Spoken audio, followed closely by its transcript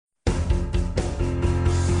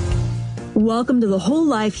Welcome to the Whole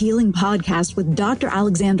Life Healing Podcast with Dr.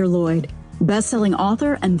 Alexander Lloyd, best-selling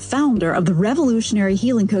author and founder of the revolutionary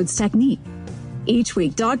Healing Codes technique. Each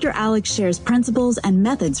week, Dr. Alex shares principles and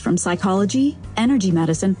methods from psychology, energy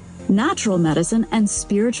medicine, natural medicine, and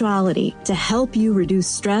spirituality to help you reduce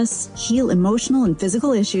stress, heal emotional and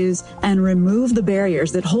physical issues, and remove the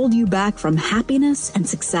barriers that hold you back from happiness and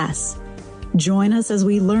success. Join us as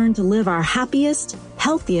we learn to live our happiest,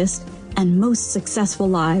 healthiest, and most successful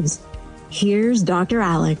lives. Here's Dr.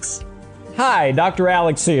 Alex. Hi, Dr.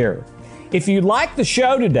 Alex here. If you like the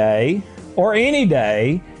show today, or any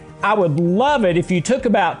day, I would love it if you took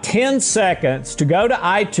about 10 seconds to go to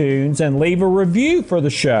iTunes and leave a review for the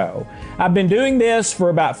show. I've been doing this for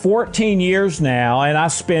about 14 years now, and I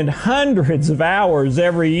spend hundreds of hours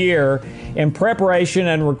every year in preparation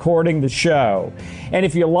and recording the show. And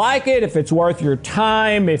if you like it, if it's worth your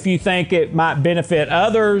time, if you think it might benefit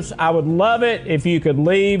others, I would love it if you could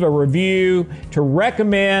leave a review to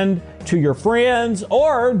recommend to your friends,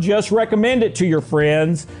 or just recommend it to your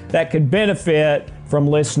friends that could benefit from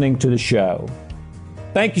listening to the show.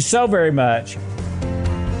 Thank you so very much.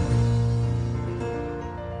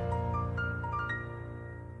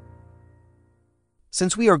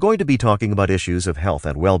 Since we are going to be talking about issues of health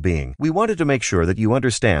and well-being, we wanted to make sure that you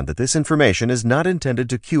understand that this information is not intended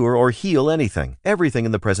to cure or heal anything. Everything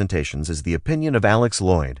in the presentations is the opinion of Alex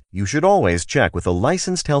Lloyd. You should always check with a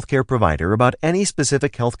licensed healthcare provider about any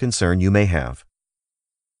specific health concern you may have.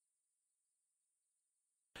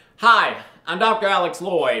 Hi, I'm Dr. Alex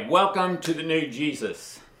Lloyd. Welcome to the New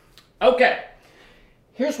Jesus. Okay,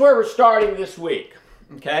 here's where we're starting this week,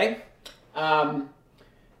 okay?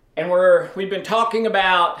 And we've been talking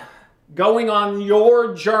about going on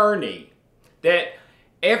your journey, that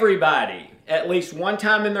everybody, at least one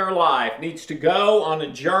time in their life, needs to go on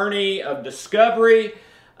a journey of discovery,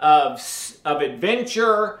 of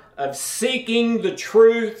adventure, of seeking the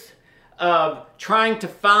truth, of trying to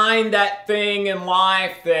find that thing in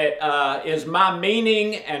life that is my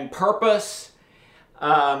meaning and purpose,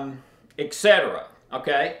 etc.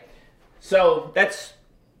 Okay? So that's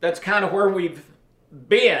kind of where we've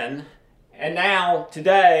been, and now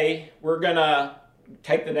today we're gonna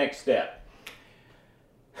take the next step.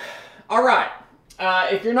 All right,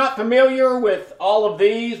 if you're not familiar with all of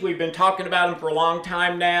these, we've been talking about them for a long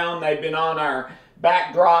time now, and they've been on our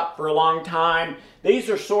backdrop for a long time. These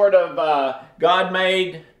are sort of God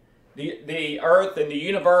made the earth and the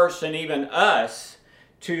universe and even us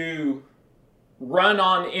to run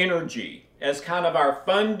on energy as kind of our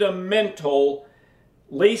fundamental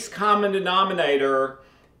least common denominator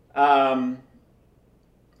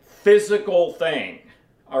physical thing,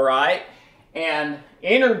 all right? And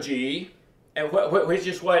energy, which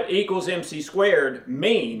is what equals MC squared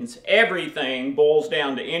means, everything boils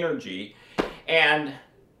down to energy. And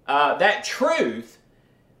that truth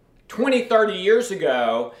 20, 30 years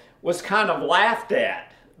ago was kind of laughed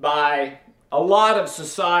at by a lot of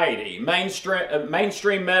society,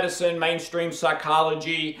 mainstream medicine, mainstream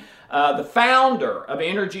psychology. The founder of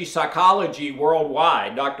energy psychology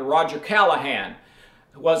worldwide, Dr. Roger Callahan,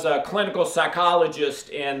 was a clinical psychologist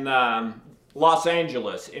in Los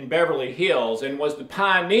Angeles, in Beverly Hills, and was the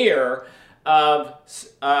pioneer of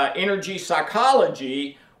energy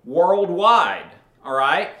psychology worldwide, all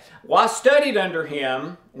right? Well, I studied under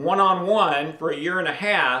him one-on-one for a year and a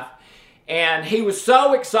half, and he was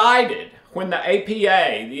so excited when the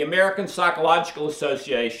APA, the American Psychological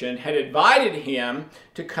Association, had invited him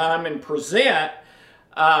to come and present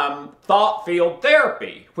thought field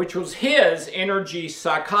therapy, which was his energy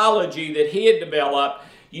psychology that he had developed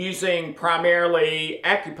using primarily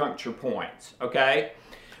acupuncture points, okay?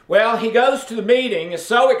 Well, he goes to the meeting, is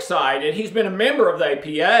so excited. He's been a member of the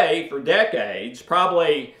APA for decades,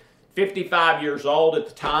 probably 55 years old at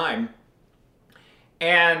the time,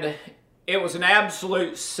 and it was an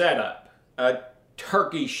absolute setup. A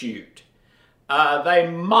turkey shoot. They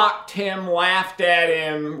mocked him, laughed at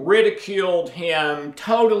him, ridiculed him,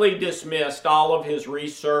 totally dismissed all of his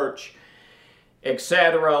research,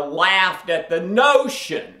 etc. Laughed at the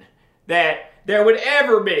notion that there would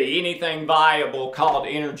ever be anything viable called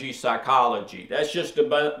energy psychology. That's just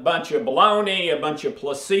a bunch of baloney, a bunch of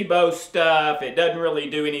placebo stuff. It doesn't really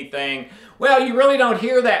do anything. Well, you really don't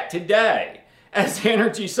hear that today, as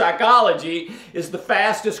energy psychology is the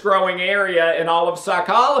fastest growing area in all of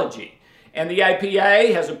psychology. And the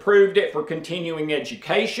APA has approved it for continuing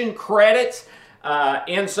education credits.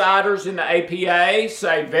 Insiders in the APA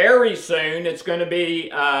say very soon it's going to be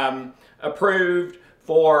approved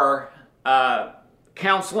for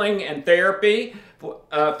counseling and therapy,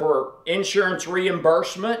 for insurance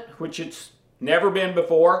reimbursement, which it's Never been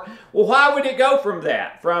before. Well, why would it go from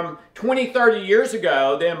that? From 20, 30 years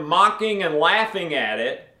ago, them mocking and laughing at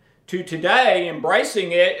it, to today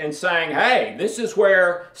embracing it and saying, hey, this is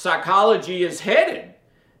where psychology is headed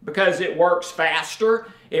because it works faster.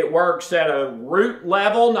 It works at a root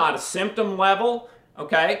level, not a symptom level.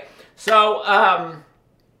 Okay? So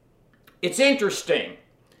it's interesting,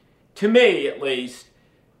 to me at least,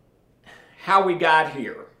 how we got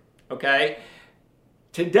here. Okay?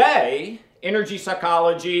 Today, energy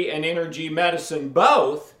psychology and energy medicine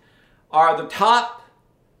both are the top,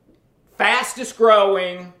 fastest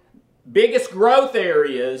growing, biggest growth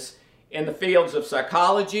areas in the fields of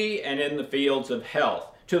psychology and in the fields of health.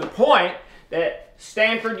 To the point that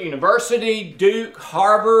Stanford University, Duke,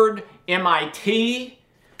 Harvard, MIT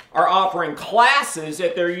are offering classes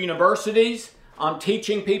at their universities on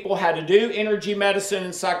teaching people how to do energy medicine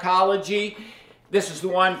and psychology. This is the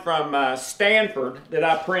one from Stanford that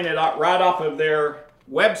I printed out right off of their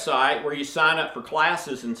website where you sign up for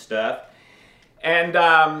classes and stuff. And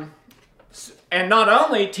not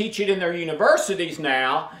only teach it in their universities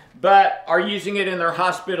now, but are using it in their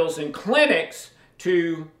hospitals and clinics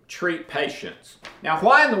to treat patients. Now,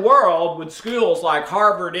 why in the world would schools like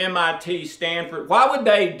Harvard, MIT, Stanford, why would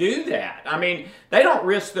they do that? I mean, they don't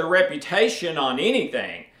risk their reputation on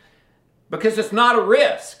anything because it's not a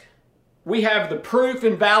risk. We have the proof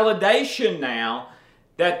and validation now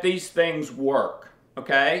that these things work,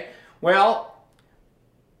 okay? Well,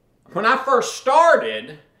 when I first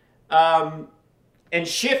started and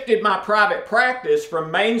shifted my private practice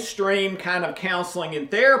from mainstream kind of counseling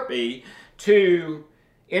and therapy to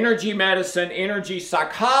energy medicine, energy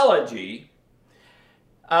psychology,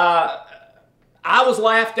 I was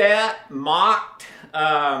laughed at, mocked.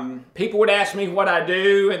 People would ask me what I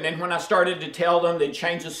do, and then when I started to tell them, they'd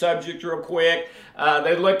change the subject real quick.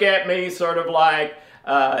 They'd look at me sort of like,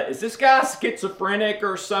 is this guy schizophrenic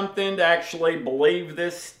or something to actually believe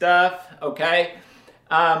this stuff? Okay.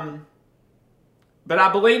 But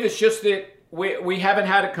I believe it's just that we haven't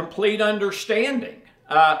had a complete understanding.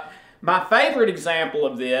 My favorite example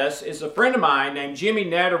of this is a friend of mine named Jimmy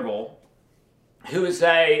Netterville, who is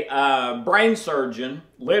a brain surgeon,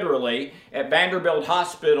 literally, at Vanderbilt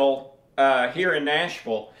Hospital here in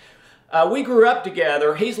Nashville. We grew up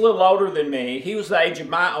together. He's a little older than me. He was the age of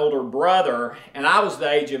my older brother, and I was the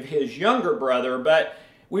age of his younger brother, but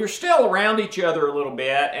we were still around each other a little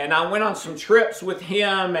bit, and I went on some trips with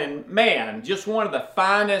him, and man, just one of the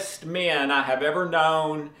finest men I have ever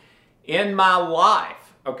known in my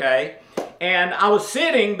life, okay? And I was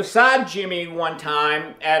sitting beside Jimmy one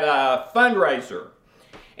time at a fundraiser,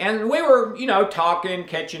 and we were, talking,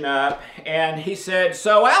 catching up, and he said,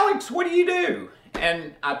 so Alex, what do you do?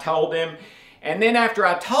 And I told him, and then after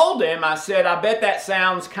I told him, I said, I bet that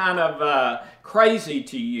sounds kind of crazy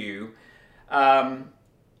to you.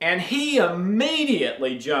 And he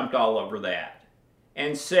immediately jumped all over that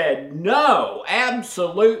and said, no,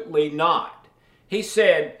 absolutely not. He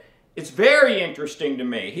said, it's very interesting to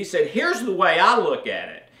me. He said, here's the way I look at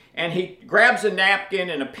it. And he grabs a napkin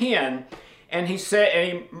and a pen, and he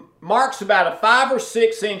marks about a 5 or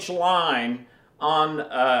 6 inch line on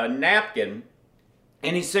a napkin.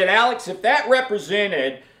 And he said, Alex, if that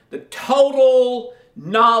represented the total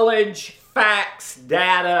knowledge, facts,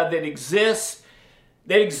 data that exists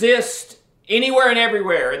anywhere and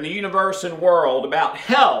everywhere in the universe and world about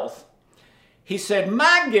health, he said,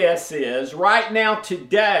 my guess is right now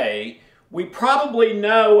today, we probably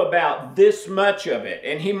know about this much of it.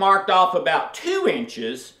 And he marked off about 2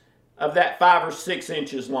 inches of that 5 or 6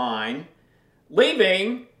 inches line,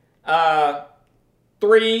 leaving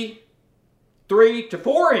 3 to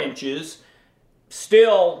 4 inches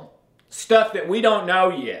still stuff that we don't know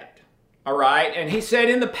yet. All right? And he said,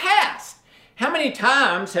 in the past, how many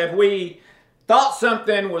times have we thought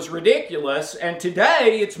something was ridiculous, and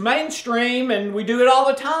today it's mainstream and we do it all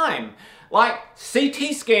the time? Like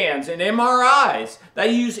CT scans and MRIs,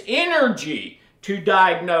 they use energy to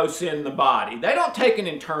diagnose in the body. They don't take an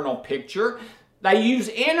internal picture. They use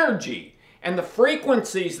energy and the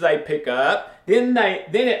frequencies they pick up. Then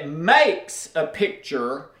it makes a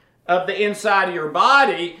picture of the inside of your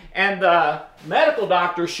body, and the medical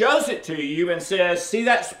doctor shows it to you and says, see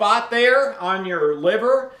that spot there on your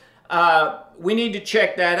liver? We need to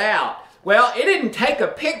check that out. Well, it didn't take a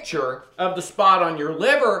picture of the spot on your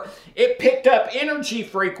liver. It picked up energy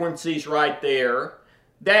frequencies right there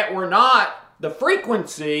that were not the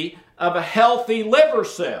frequency of a healthy liver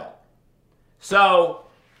cell. So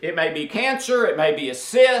it may be cancer, it may be a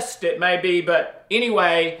cyst, it may be, but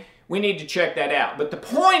anyway, we need to check that out. But the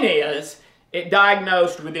point is, it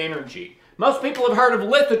diagnosed with energy. Most people have heard of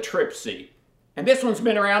lithotripsy. And this one's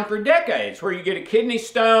been around for decades, where you get a kidney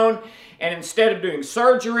stone, and instead of doing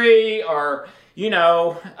surgery or,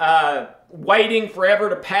 waiting forever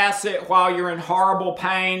to pass it while you're in horrible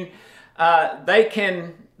pain, they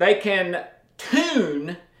can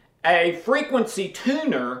tune a frequency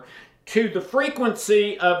tuner to the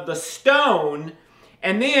frequency of the stone,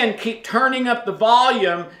 and then keep turning up the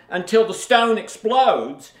volume until the stone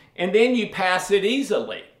explodes, and then you pass it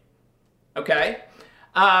easily. Okay?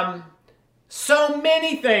 So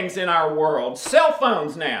many things in our world. Cell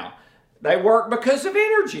phones now, they work because of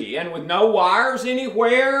energy and with no wires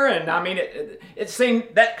anywhere. And I mean, it seemed,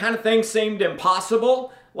 that kind of thing seemed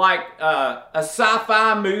impossible, like a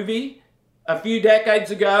sci-fi movie a few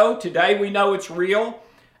decades ago. Today we know it's real.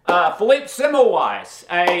 Philippe Semmelweis,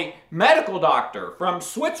 a medical doctor from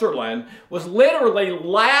Switzerland, was literally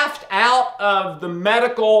laughed out of the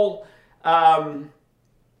medical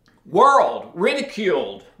world,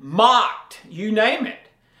 ridiculed, mocked, you name it.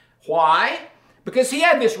 Why? Because he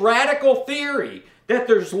had this radical theory that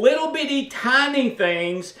there's little bitty tiny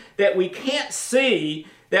things that we can't see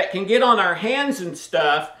that can get on our hands and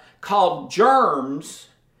stuff called germs.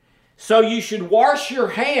 So you should wash your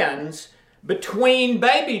hands between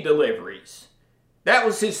baby deliveries. That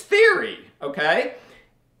was his theory, okay?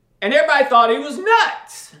 And everybody thought he was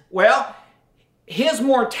nuts. Well, his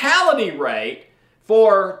mortality rate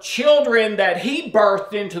for children that he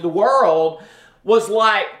birthed into the world was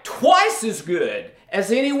like twice as good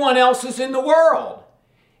as anyone else's in the world.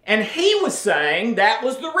 And he was saying that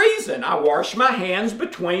was the reason. I wash my hands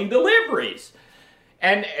between deliveries.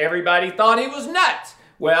 And everybody thought he was nuts.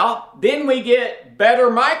 Well, then we get better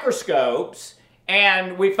microscopes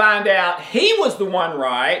and we find out he was the one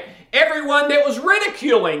right. Everyone that was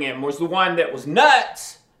ridiculing him was the one that was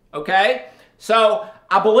nuts. Okay? So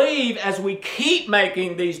I believe as we keep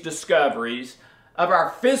making these discoveries of our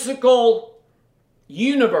physical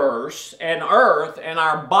universe and earth and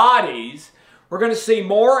our bodies, we're going to see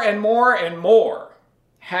more and more and more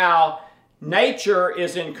how nature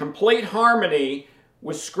is in complete harmony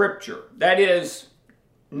with Scripture. That is,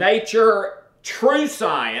 nature, true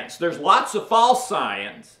science. There's lots of false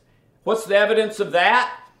science. What's the evidence of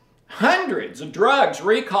that? Hundreds of drugs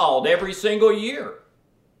recalled every single year.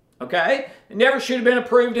 Okay? It never should have been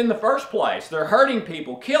approved in the first place. They're hurting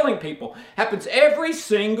people, killing people. Happens every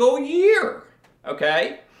single year.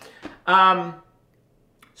 Okay?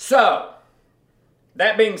 So,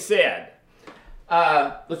 that being said,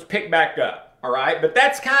 let's pick back up. All right? But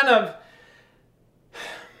that's kind of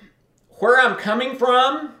where I'm coming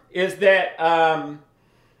from, is that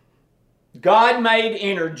God made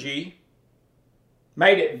energy,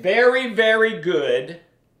 made it very, very good.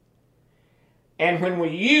 And when we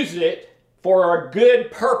use it for a good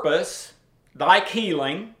purpose, like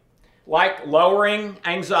healing, like lowering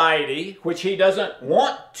anxiety, which he doesn't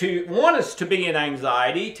want us to be in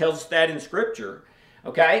anxiety, he tells us that in Scripture,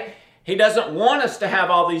 okay? He doesn't want us to have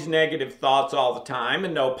all these negative thoughts all the time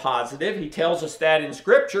and no positive. He tells us that in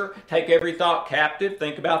Scripture. Take every thought captive,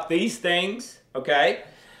 think about these things, okay?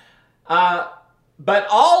 But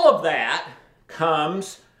all of that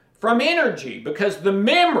comes from energy, because the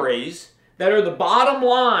memories that are the bottom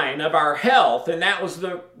line of our health, and that was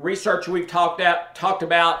the research we've talked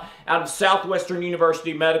about out of Southwestern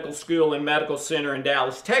University Medical School and Medical Center in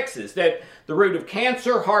Dallas, Texas, that the root of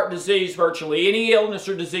cancer, heart disease, virtually any illness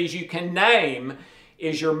or disease you can name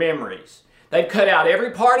is your memories. They've cut out every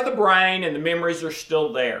part of the brain and the memories are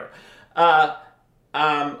still there.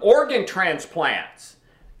 Organ transplants.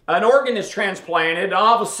 An organ is transplanted, and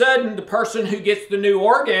all of a sudden the person who gets the new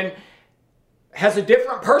organ has a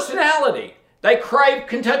different personality. They crave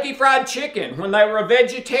Kentucky Fried Chicken when they were a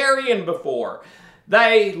vegetarian before.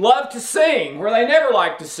 They love to sing where they never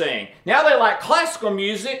liked to sing. Now they like classical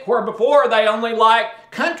music where before they only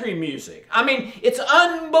liked country music. I mean, it's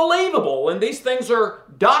unbelievable, and these things are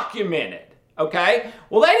documented, okay?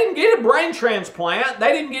 Well, they didn't get a brain transplant.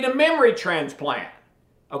 They didn't get a memory transplant,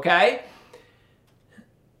 okay?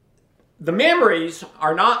 The memories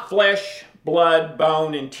are not flesh, blood,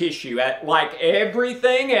 bone, and tissue. Like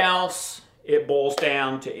everything else, it boils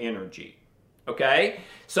down to energy. Okay?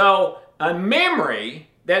 So, a memory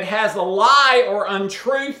that has a lie or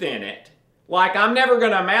untruth in it, like I'm never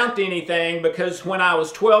going to amount to anything because when I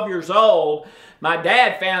was 12 years old, my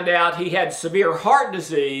dad found out he had severe heart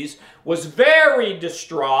disease, was very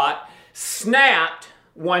distraught, snapped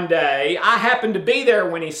one day. I happened to be there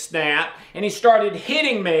when he snapped, and he started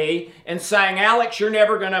hitting me and saying, "Alex, you're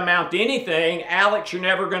never going to amount to anything. Alex, you're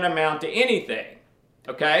never going to amount to anything."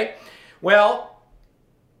 Okay? Well,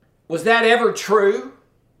 was that ever true?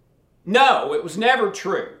 No, it was never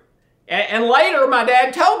true. And later, my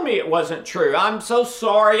dad told me it wasn't true. I'm so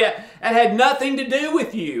sorry. It had nothing to do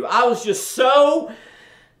with you. I was just so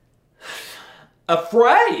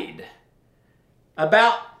afraid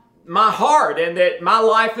about my heart and that my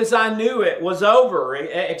life as I knew it was over,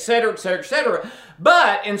 etc., etc., etc.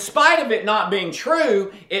 But in spite of it not being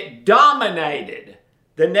true, it dominated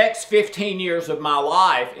the next 15 years of my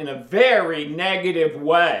life in a very negative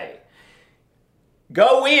way.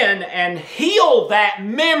 Go in and heal that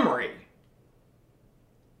memory.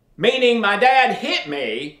 Meaning my dad hit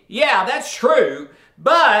me. Yeah, that's true.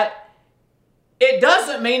 But it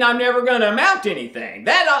doesn't mean I'm never going to amount to anything.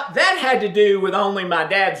 That had to do with only my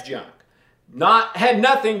dad's junk. Had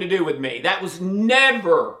nothing to do with me. That was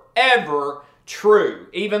never, ever true,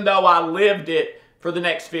 even though I lived it for the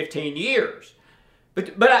next 15 years.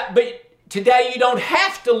 But today you don't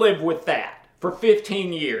have to live with that for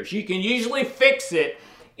 15 years. You can usually fix it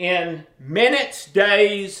in minutes,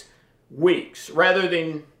 days, weeks, rather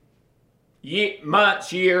than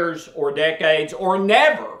months, years, or decades, or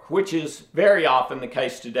never, which is very often the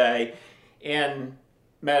case today in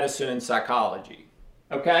medicine and psychology.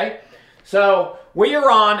 Okay? So we are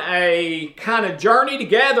on a kind of journey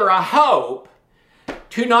together, I hope,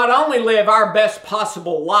 to not only live our best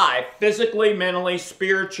possible life, physically, mentally,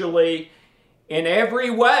 spiritually, in every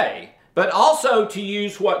way, but also to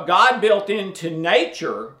use what God built into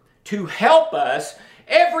nature to help us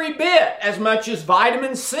every bit as much as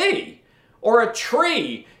vitamin C or a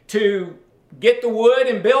tree to get the wood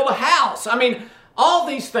and build a house. I mean, all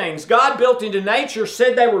these things God built into nature,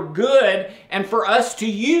 said they were good and for us to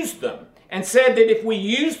use them, and said that if we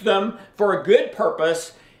use them for a good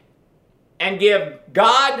purpose and give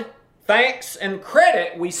God thanks and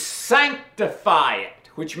credit, we sanctify it,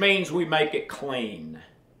 which means we make it clean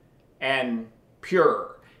and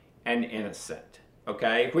pure and innocent,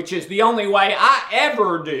 okay? Which is the only way I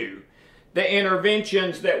ever do the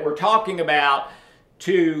interventions that we're talking about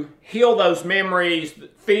to heal those memories,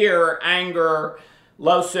 fear, anger,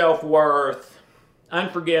 low self-worth,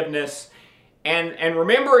 unforgiveness. And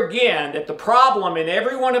remember again that the problem in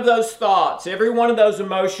every one of those thoughts, every one of those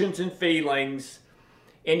emotions and feelings,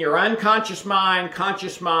 in your unconscious mind,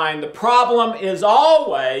 conscious mind, the problem is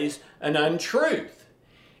always an untruth.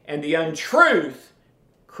 And the untruth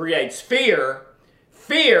creates fear.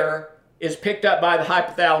 Fear is picked up by the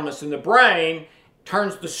hypothalamus in the brain,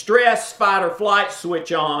 turns the stress, fight, or flight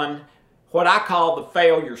switch on, what I call the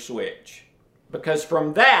failure switch. Because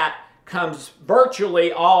from that comes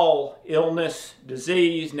virtually all illness,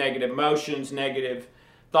 disease, negative emotions, negative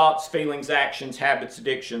thoughts, feelings, actions, habits,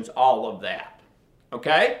 addictions, all of that.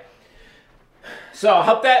 Okay? So I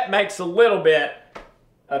hope that makes a little bit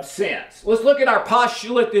of sense. Let's look at our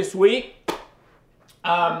postulate this week.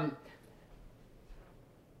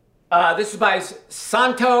 This is by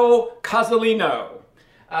Santo Casalino.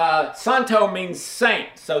 Santo means saint.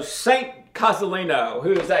 So Saint Casalino,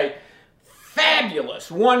 who is a fabulous,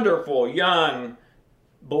 wonderful, young,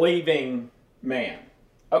 believing man.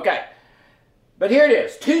 Okay, but here it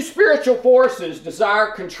is. 2 spiritual forces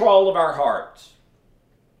desire control of our hearts.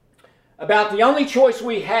 About the only choice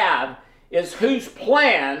we have is whose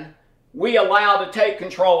plan we allow to take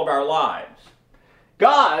control of our lives.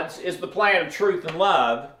 God's is the plan of truth and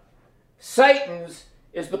love. Satan's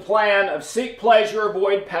is the plan of seek pleasure,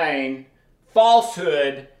 avoid pain,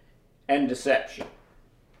 falsehood, and deception.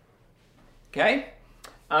 Okay?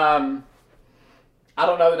 I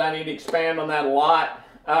don't know that I need to expand on that a lot.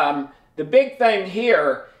 The big thing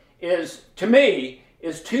here is, to me,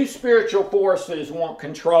 is 2 spiritual forces want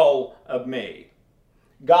control of me.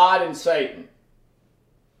 God and Satan.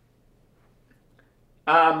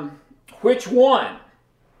 Which one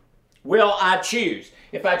will I choose?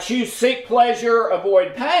 If I choose seek pleasure,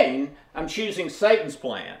 avoid pain, I'm choosing Satan's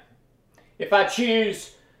plan. If I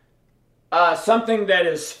choose something that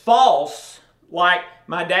is false, like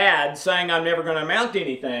my dad saying I'm never going to amount to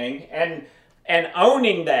anything, and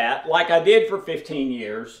owning that, like I did for 15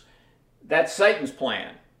 years, that's Satan's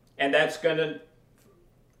plan. And that's going to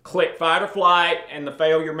click fight or flight and the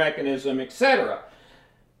failure mechanism, etc.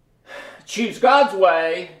 Choose God's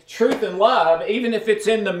way, truth and love, even if it's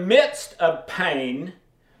in the midst of pain,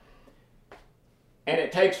 and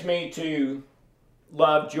it takes me to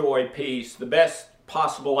love, joy, peace, the best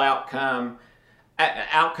possible outcome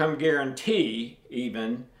guarantee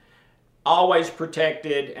even, always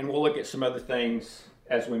protected, and we'll look at some other things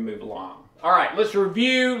as we move along. All right, let's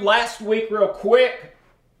review last week real quick.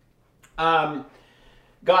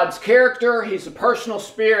 God's character, He's a personal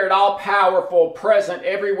spirit, all-powerful, present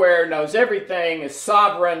everywhere, knows everything, is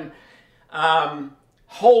sovereign,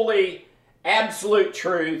 holy, absolute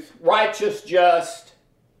truth, righteous, just,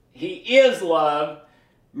 He is love,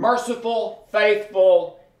 merciful,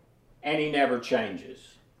 faithful, and he never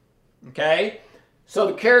changes. Okay? So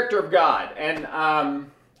the character of God. And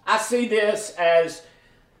I see this as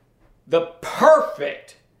the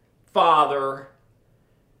perfect Father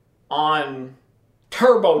on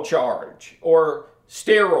turbocharge or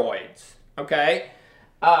steroids. Okay?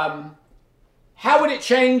 How would it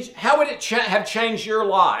change? How would it have changed your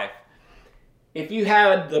life if you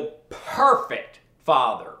had the perfect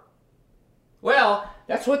Father? Well,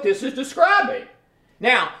 that's what this is describing.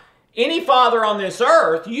 Now, any father on this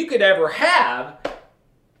earth you could ever have,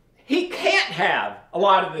 he can't have a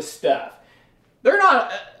lot of this stuff. They're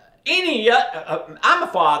not I'm a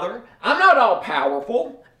father. I'm not all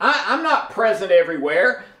powerful. I'm not present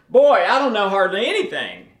everywhere. Boy, I don't know hardly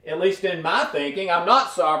anything, at least in my thinking. I'm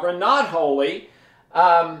not sovereign, not holy.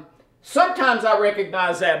 Sometimes I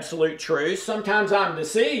recognize absolute truth. Sometimes I'm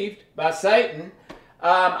deceived by Satan.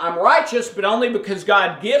 I'm righteous, but only because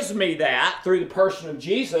God gives me that through the person of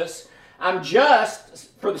Jesus. I'm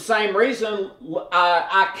just for the same reason.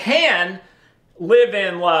 I can live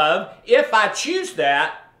in love if I choose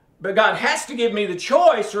that, but God has to give me the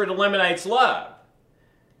choice or it eliminates love,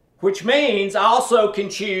 which means I also can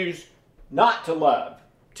choose not to love,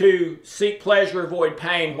 to seek pleasure, avoid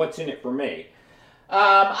pain. What's in it for me?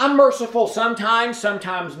 I'm merciful sometimes,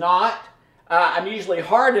 sometimes not. I'm usually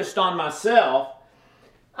hardest on myself.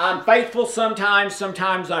 I'm faithful sometimes,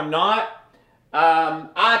 sometimes I'm not.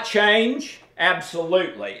 I change,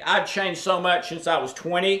 absolutely. I've changed so much since I was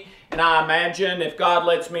 20, and I imagine if God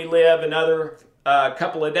lets me live another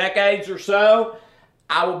couple of decades or so,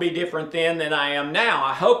 I will be different then than I am now.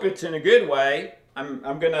 I hope it's in a good way. I'm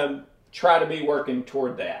going to try to be working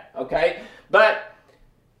toward that, okay? But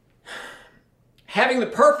having the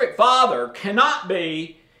perfect Father cannot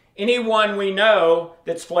be anyone we know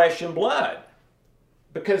that's flesh and blood,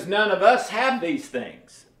 because none of us have these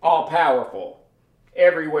things. All powerful,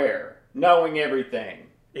 everywhere, knowing everything,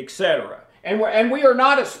 etc. And we are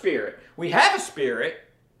not a spirit. We have a spirit,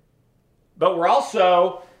 but we're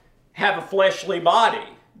also have a fleshly body.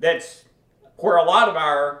 That's where a lot of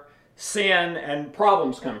our sin and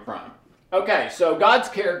problems come from. Okay, so God's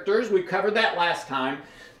characters, we covered that last time.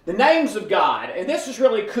 The names of God, and this is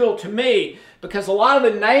really cool to me because a lot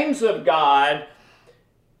of the names of God,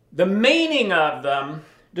 the meaning of them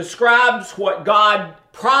describes what God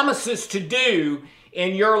promises to do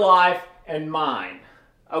in your life and mine.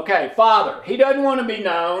 Okay, Father. He doesn't want to be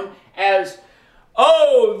known as,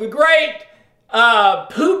 oh, the great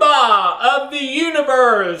poobah of the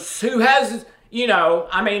universe who has,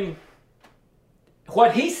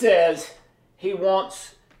 what he says he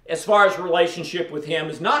wants as far as relationship with him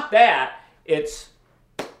is not that, it's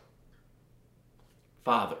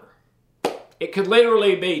Father. It could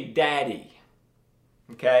literally be Daddy.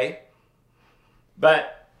 Okay?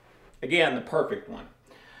 But, again, the perfect one.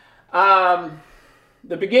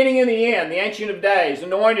 The beginning and the end, the Ancient of Days,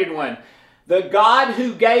 Anointed One, the God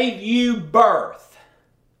who gave you birth.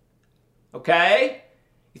 Okay?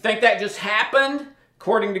 You think that just happened?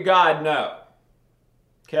 According to God, no.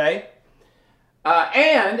 Okay?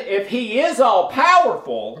 And if he is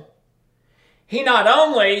all-powerful, he not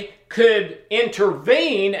only could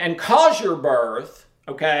intervene and cause your birth,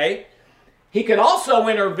 okay, he can also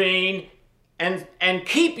intervene and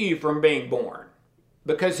keep you from being born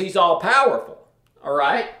because he's all-powerful, all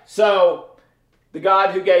right? So, the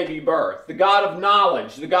God who gave you birth, the God of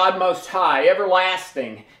knowledge, the God most high,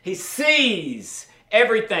 everlasting, he sees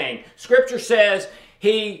everything. Scripture says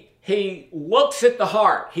he looks at the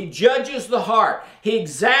heart. He judges the heart. He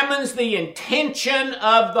examines the intention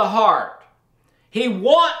of the heart. He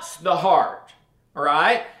wants the heart, all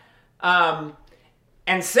right?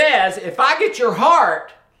 And says, if I get your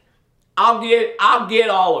heart, I'll get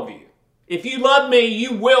all of you. If you love me,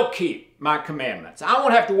 you will keep my commandments. I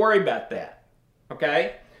won't have to worry about that,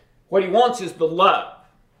 okay? What he wants is the love.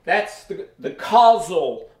 That's the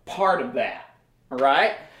causal part of that, all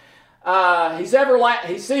right?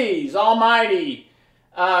 He sees, almighty,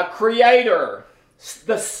 creator,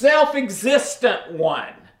 the self-existent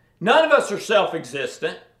one. None of us are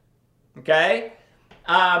self-existent, okay?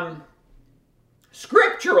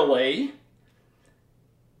 Scripturally,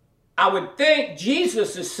 I would think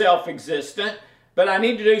Jesus is self-existent, but I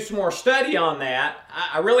need to do some more study on that.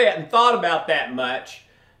 I really hadn't thought about that much,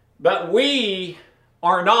 but we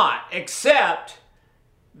are not, except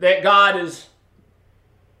that God is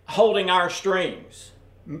holding our strings,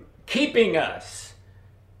 keeping us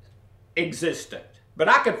existent. But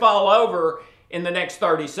I could fall over in the next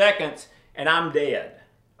 30 seconds and I'm dead.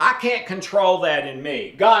 I can't control that in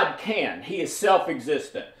me. God can. He is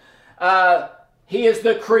self-existent. He is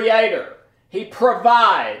the creator. He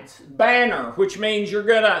provides. Banner, which means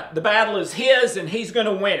the battle is his and he's going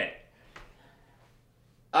to win it.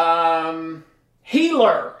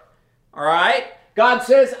 Healer, all right? God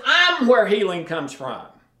says, I'm where healing comes from.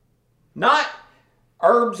 Not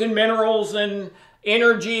herbs and minerals and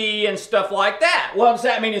energy and stuff like that. Well, does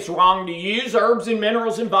that mean it's wrong to use herbs and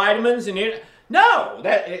minerals and vitamins? No,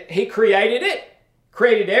 he created it.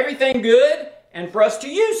 Created everything good and for us to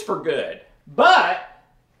use for good. But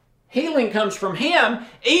healing comes from him,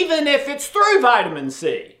 even if it's through vitamin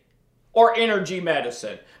C or energy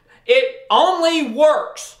medicine. It only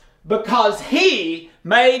works because he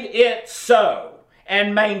made it so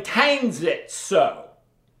and maintains it so.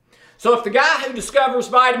 So if the guy who discovers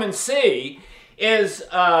vitamin C is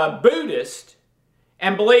a Buddhist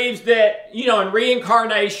and believes that, in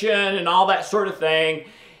reincarnation and all that sort of thing,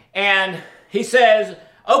 and he says,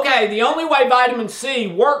 okay, the only way vitamin C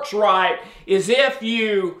works right is if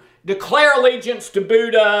you declare allegiance to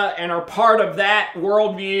Buddha and are part of that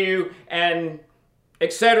worldview and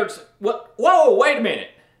etc. Whoa, wait a minute.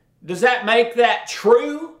 Does that make that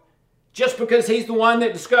true? Just because he's the one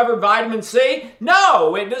that discovered vitamin C?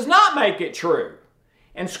 No, it does not make it true.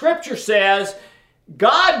 And Scripture says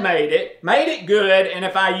God made it good, and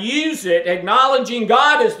if I use it, acknowledging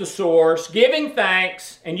God as the source, giving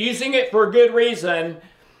thanks, and using it for a good reason,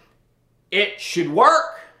 it should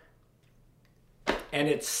work, and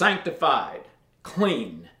it's sanctified,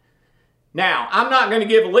 clean. Now, I'm not going to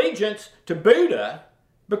give allegiance to Buddha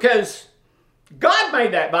because God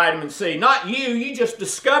made that vitamin C, not you. You just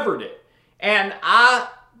discovered it. And I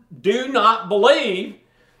do not believe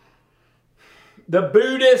the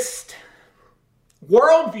Buddhist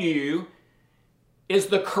worldview is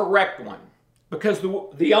the correct one, because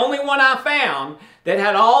the only one I found that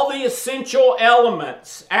had all the essential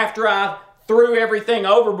elements after I threw everything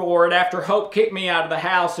overboard, after Hope kicked me out of the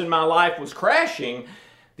house and my life was crashing,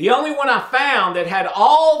 the only one I found that had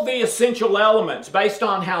all the essential elements based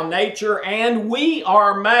on how nature and we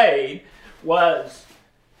are made was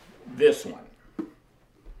this one.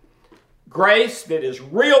 Grace that is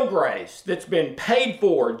real grace, that's been paid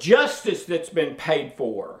for. Justice that's been paid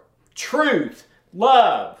for. Truth,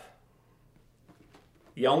 love.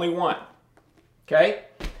 The only one. Okay?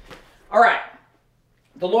 All right.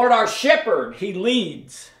 The Lord our shepherd, he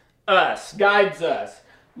leads us, guides us.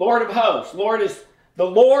 Lord of hosts. The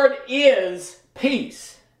Lord is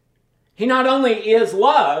peace. He not only is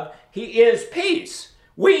love, he is peace.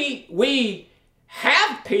 We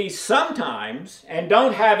have peace sometimes and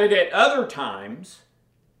don't have it at other times,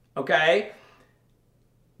 okay?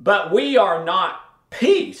 But we are not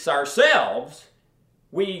peace ourselves.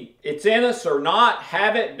 It's in us or not,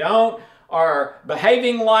 have it, don't, are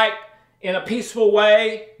behaving like in a peaceful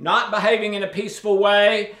way, not behaving in a peaceful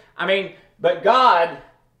way. But God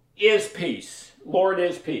is peace. Lord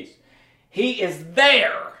is peace. He is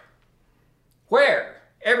there. Where?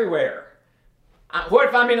 Everywhere. What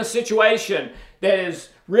if I'm in a situation that is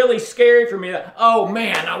really scary for me? Oh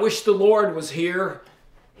man, I wish the Lord was here.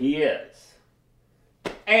 He is.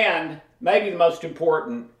 And maybe the most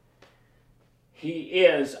important, he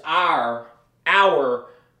is our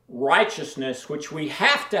righteousness, which we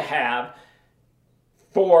have to have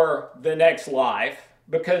for the next life,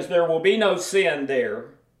 because there will be no sin there.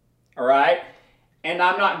 All right? And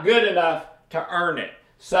I'm not good enough to earn it.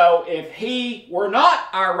 So if he were not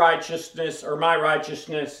our righteousness or my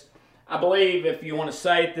righteousness, I believe, if you want to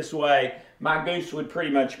say it this way, my goose would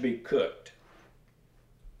pretty much be cooked.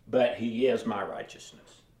 But he is my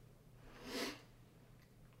righteousness.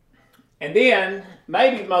 And then,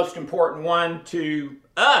 maybe the most important one to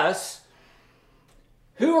us,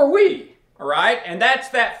 who are we? All right? And that's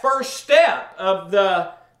that first step of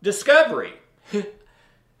the discovery.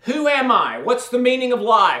 Who am I? What's the meaning of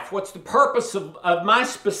life? What's the purpose of my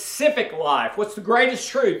specific life? What's the greatest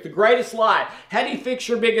truth, the greatest lie? How do you fix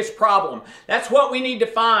your biggest problem? That's what we need to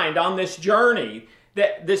find on this journey,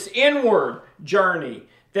 this inward journey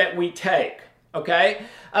that we take, okay?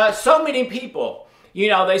 So many people,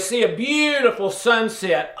 they see a beautiful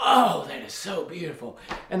sunset. Oh, that is so beautiful.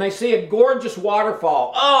 And they see a gorgeous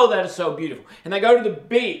waterfall. Oh, that is so beautiful. And they go to the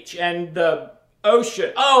beach and the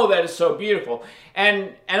ocean. Oh, that is so beautiful.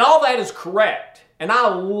 And all that is correct. And I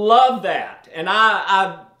love that. And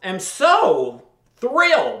I am so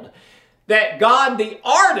thrilled that God, the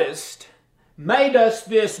artist, made us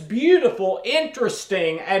this beautiful,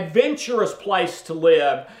 interesting, adventurous place to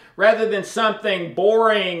live, rather than something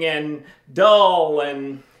boring and dull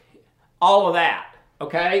and all of that.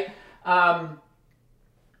 Okay? But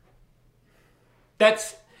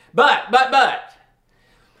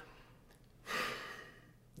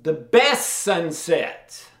The best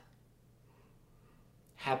sunsets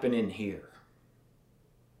happen in here.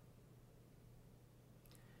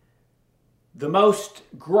 The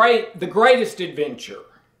greatest adventure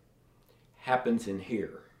happens in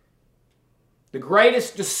here. The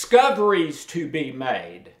greatest discoveries to be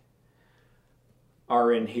made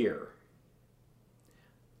are in here.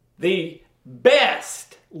 The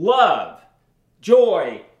best love,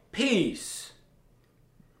 joy, peace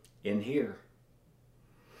in here.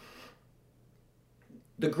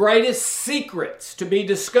 The greatest secrets to be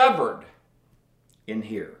discovered in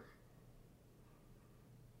here.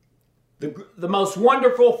 The most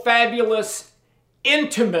wonderful, fabulous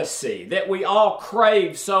intimacy that we all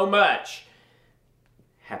crave so much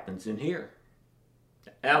happens in here.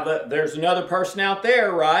 Now, there's another person out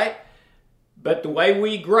there, right? But the way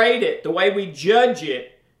we grade it, the way we judge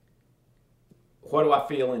it, what do I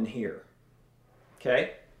feel in here?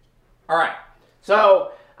 Okay? All right.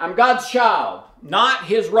 So, I'm God's child. Not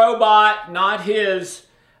his robot, not his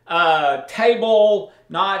table,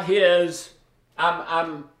 not his...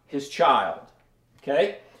 I'm his child.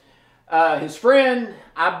 Okay? His friend,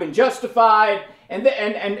 I've been justified. And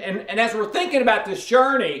as we're thinking about this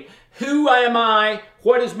journey, who am I?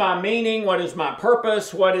 What is my meaning? What is my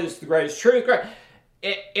purpose? What is the greatest truth?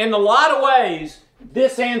 In a lot of ways,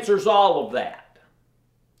 this answers all of that.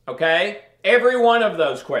 Okay? Every one of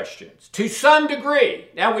those questions, to some degree.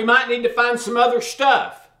 Now, we might need to find some other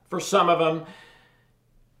stuff for some of them,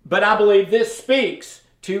 but I believe this speaks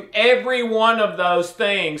to every one of those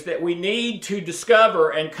things that we need to discover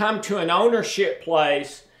and come to an ownership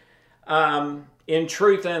place in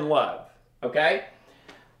truth and love. Okay?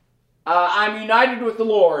 I'm united with the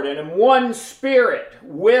Lord and am one spirit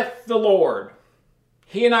with the Lord.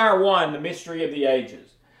 He and I are one, the mystery of the ages.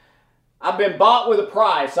 I've been bought with a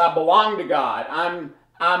price. I belong to God. I'm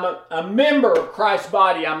a member of Christ's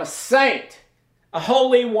body. I'm a saint, a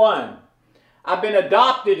holy one. I've been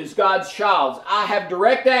adopted as God's child. I have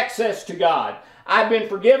direct access to God. I've been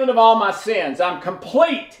forgiven of all my sins. I'm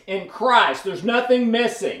complete in Christ. There's nothing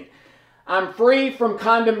missing. I'm free from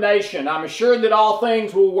condemnation. I'm assured that all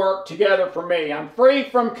things will work together for me. I'm free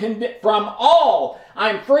from all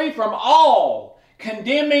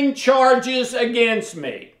condemning charges against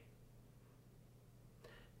me.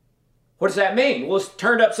 What does that mean? Well, it's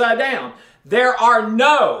turned upside down. There are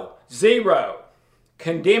zero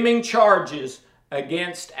condemning charges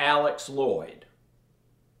against Alex Lloyd.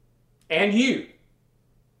 And you.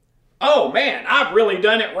 Oh man, I've really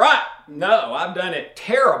done it right. No, I've done it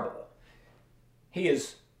terrible. He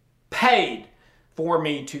has paid for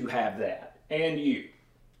me to have that. And you.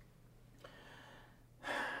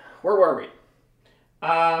 Where were we?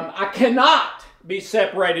 I cannot be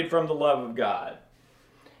separated from the love of God.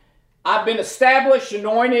 I've been established,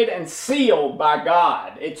 anointed, and sealed by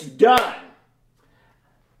God. It's done.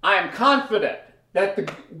 I am confident that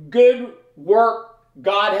the good work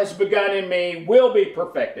God has begun in me will be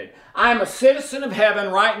perfected. I am a citizen of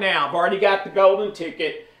heaven right now. I've already got the golden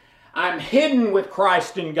ticket. I'm hidden with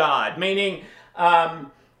Christ in God, meaning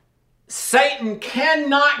Satan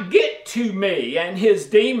cannot get to me and his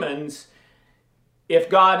demons if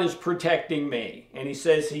God is protecting me. And he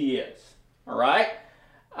says he is. All right?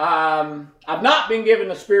 I've not been given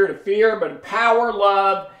the spirit of fear, but of power,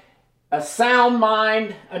 love, a sound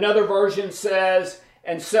mind, another version says,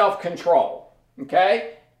 and self-control.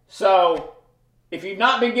 Okay? So, if you've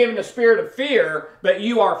not been given the spirit of fear, but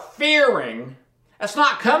you are fearing, that's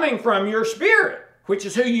not coming from your spirit, which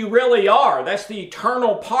is who you really are. That's the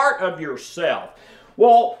eternal part of yourself.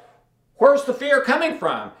 Well, where's the fear coming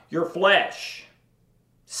from? Your flesh.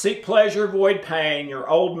 Seek pleasure, avoid pain, your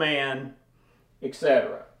old man,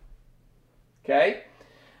 etc. Okay?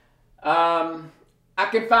 I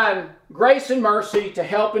can find grace and mercy to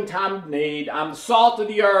help in time of need. I'm the salt of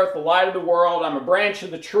the earth, the light of the world. I'm a branch of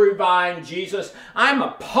the true vine, Jesus. I'm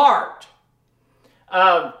a part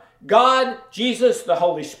of God, Jesus, the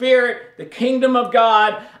Holy Spirit, the kingdom of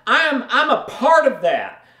God. I'm a part of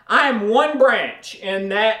that. I am one branch in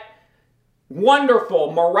that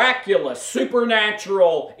wonderful, miraculous,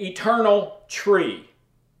 supernatural, eternal tree.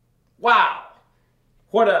 Wow.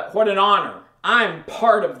 What an honor. I'm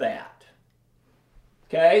part of that.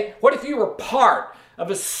 Okay? What if you were part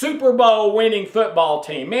of a Super Bowl winning football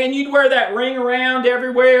team? Man, you'd wear that ring around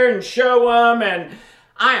everywhere and show them, and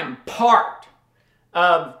I am part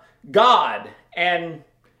of God and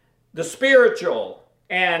the spiritual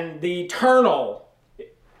and the eternal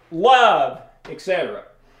love, etc.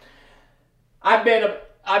 I've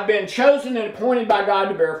been chosen and appointed by God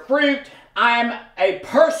to bear fruit. I am a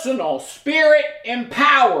personal,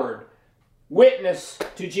 spirit-empowered witness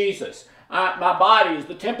to Jesus. My body is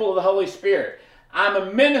the temple of the Holy Spirit. I'm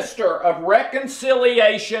a minister of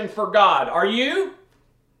reconciliation for God. Are you?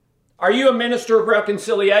 Are you a minister of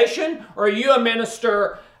reconciliation, or are you a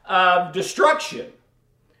minister of destruction,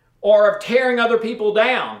 or of tearing other people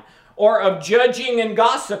down, or of judging and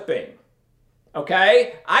gossiping?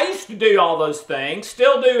 Okay? I used to do all those things,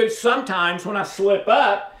 still do sometimes when I slip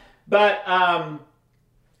up, but I'm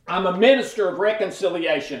a minister of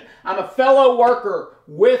reconciliation. I'm a fellow worker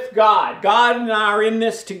with God. God and I are in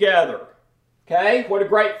this together. Okay? What a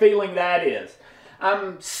great feeling that is.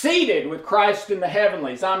 I'm seated with Christ in the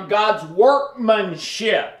heavenlies. I'm God's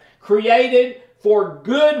workmanship, created for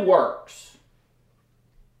good works.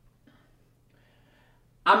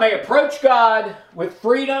 I may approach God with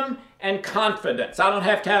freedom and confidence. I don't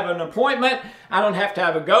have to have an appointment. I don't have to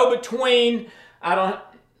have a go-between.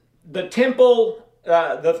 The temple,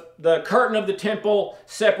 the curtain of the temple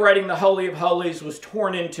separating the Holy of Holies was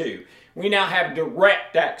torn in two. We now have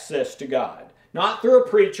direct access to God. Not through a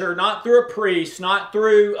preacher, not through a priest, not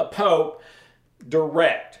through a pope.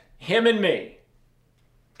 Direct. Him and me.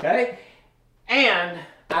 Okay? And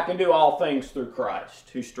I can do all things through Christ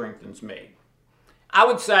who strengthens me. I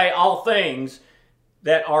would say all things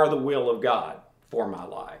that are the will of God for my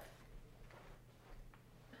life.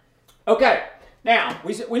 Okay, now,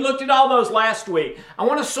 we looked at all those last week. I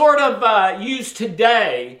want to sort of use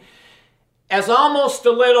today as almost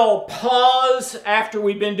a little pause after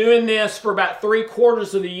we've been doing this for about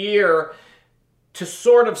 3/4 of the year to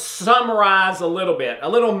sort of summarize a little bit, a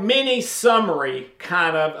little mini summary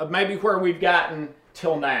kind of maybe where we've gotten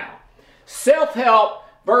till now. Self-help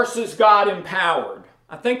versus God-empowered.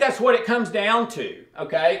 I think that's what it comes down to,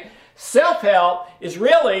 okay? Self-help is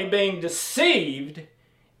really being deceived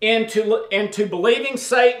into believing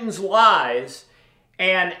Satan's lies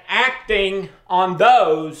and acting on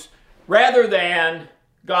those rather than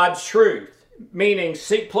God's truth. Meaning,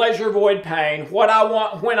 seek pleasure, avoid pain, what I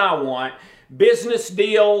want, when I want, business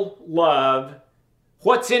deal, love,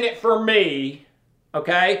 what's in it for me,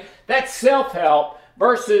 okay? That's self-help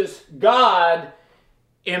versus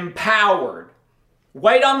God-empowered.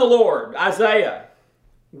 Wait on the Lord, Isaiah.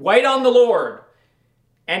 Wait on the Lord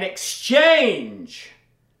and exchange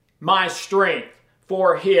my strength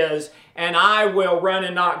for His, and I will run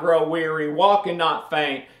and not grow weary, walk and not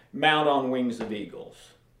faint, mount on wings of eagles.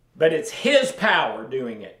 But it's His power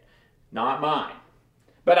doing it, not mine.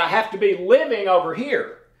 But I have to be living over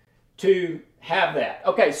here to have that.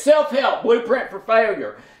 Okay, self-help, blueprint for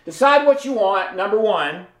failure. Decide what you want, number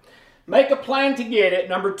one. Make a plan to get it,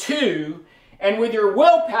 number two. And with your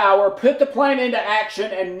willpower, put the plan into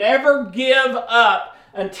action and never give up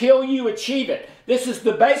until you achieve it. This is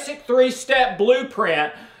the basic 3-step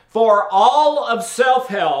blueprint for all of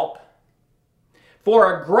self-help,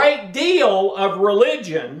 for a great deal of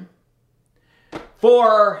religion,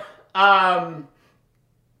 for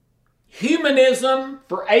humanism,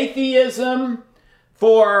 for atheism,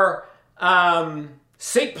 for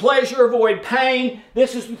seek pleasure, avoid pain.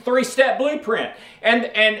 This is the 3-step blueprint. And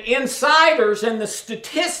insiders and the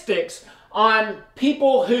statistics on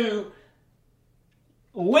people who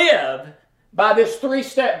live by this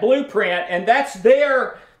 3-step blueprint, and that's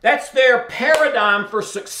their paradigm for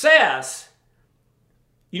success.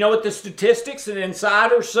 You know what the statistics and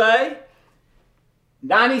insiders say?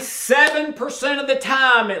 97% of the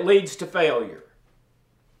time it leads to failure.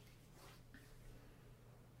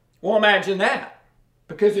 Well, imagine that.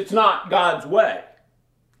 Because it's not God's way.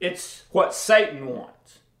 It's what Satan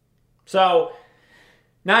wants. So,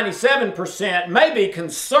 97% may be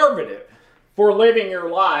conservative for living your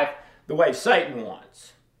life the way Satan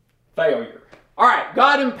wants. Failure. All right,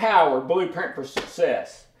 God-empowered blueprint for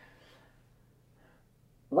success.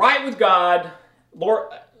 Right with God,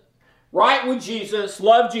 right with Jesus,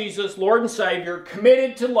 love Jesus, Lord and Savior,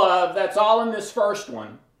 committed to love. That's all in this first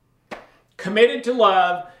one. Committed to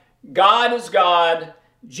love. God is God.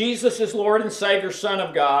 Jesus is Lord and Savior, Son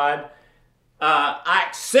of God. I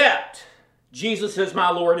accept Jesus as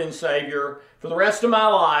my Lord and Savior for the rest of my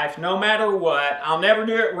life, no matter what. I'll never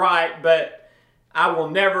do it right, but I will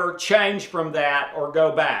never change from that or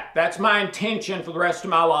go back. That's my intention for the rest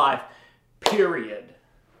of my life, period.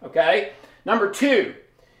 Okay? Number two,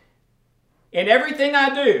 in everything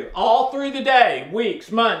I do, all through the day,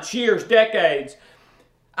 weeks, months, years, decades,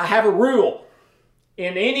 I have a rule.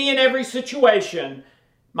 In any and every situation,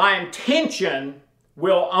 my intention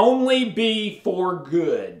will only be for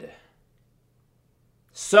good.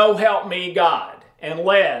 So help me God, and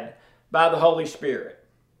led by the Holy Spirit.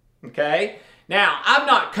 Okay? Now, I've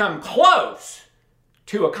not come close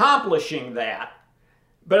to accomplishing that,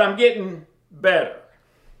 but I'm getting better.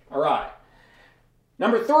 All right.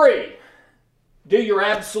 Number three, do your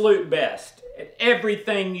absolute best at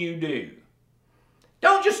everything you do.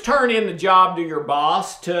 Don't just turn in the job to your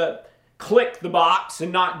boss to click the box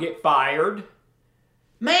and not get fired.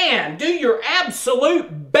 Man, do your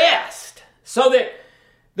absolute best so that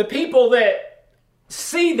the people that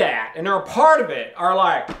see that and are a part of it are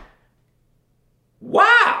like,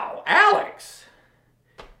 wow, Alex,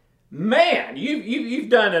 man, you've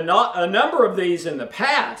done a number of these in the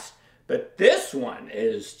past, but this one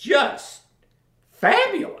is just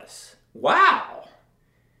fabulous. Wow.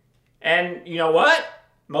 And you know what?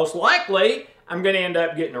 Most likely, I'm going to end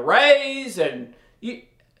up getting a raise.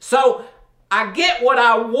 So I get what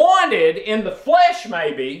I wanted in the flesh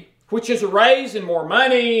maybe, which is a raise and more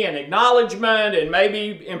money and acknowledgement and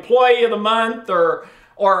maybe employee of the month or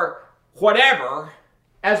whatever,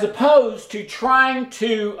 as opposed to trying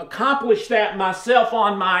to accomplish that myself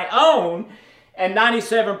on my own, and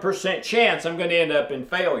 97% chance I'm going to end up in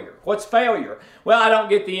failure. What's failure? Well, I don't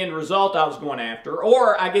get the end result I was going after,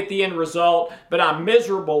 or I get the end result, but I'm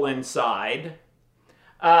miserable inside.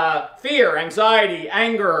 Fear, anxiety,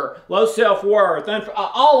 anger, low self-worth,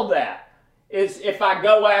 all of that is if I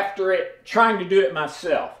go after it, trying to do it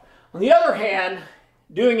myself. On the other hand,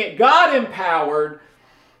 doing it God-empowered,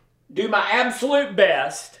 do my absolute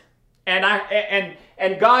best, and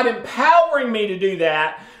God empowering me to do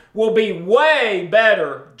that will be way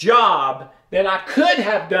better job than I could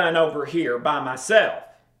have done over here by myself.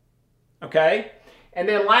 Okay? And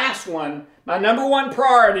then last one, my number one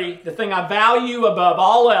priority, the thing I value above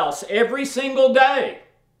all else every single day,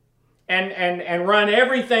 and run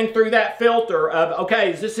everything through that filter of,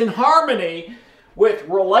 okay, is this in harmony with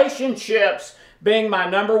relationships being my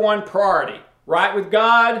number one priority? Right with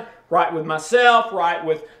God, right with myself, right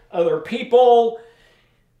with other people.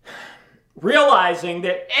 Realizing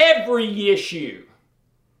that every issue,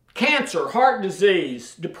 cancer, heart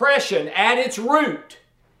disease, depression, at its root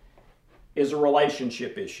is a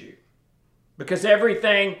relationship issue. Because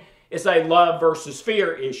everything is a love versus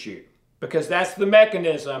fear issue. Because that's the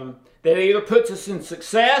mechanism that either puts us in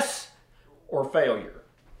success or failure.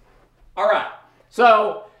 All right,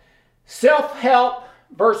 so self-help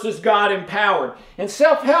versus God-empowered. And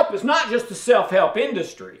self-help is not just the self-help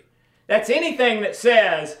industry. That's anything that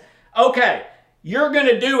says, okay, you're going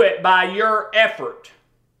to do it by your effort,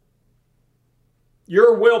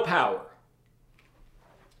 your willpower.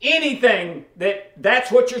 Anything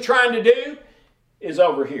that's what you're trying to do is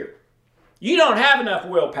over here. You don't have enough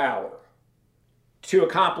willpower to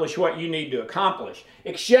accomplish what you need to accomplish.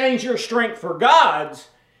 Exchange your strength for God's.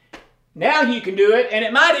 Now you can do it, and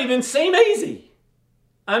it might even seem easy.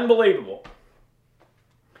 Unbelievable.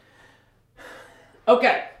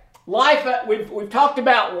 Okay. Life, we've talked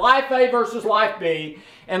about life A versus life B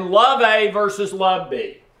and love A versus love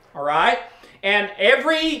B. All right? And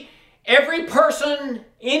every person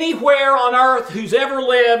anywhere on earth who's ever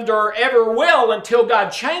lived or ever will until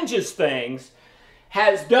God changes things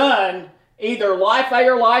has done either life A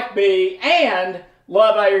or life B and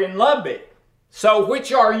love A and love B. So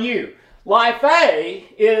which are you? Life A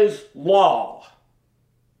is law.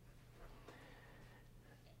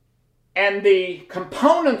 And the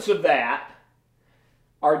components of that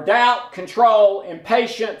are doubt, control,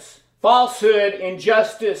 impatience, falsehood,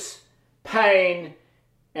 injustice, pain,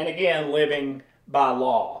 and again, living by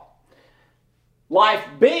law. Life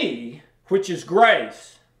B, which is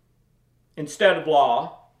grace instead of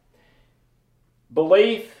law,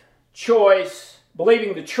 belief, choice,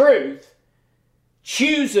 believing the truth,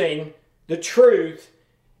 choosing the truth,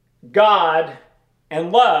 God,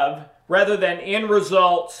 and love, rather than end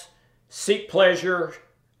results, seek pleasure,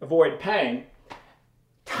 avoid pain.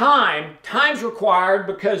 Time's required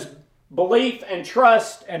because belief and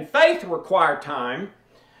trust and faith require time.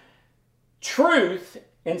 Truth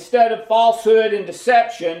instead of falsehood and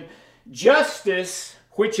deception. Justice,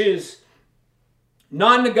 which is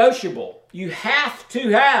non-negotiable. You have to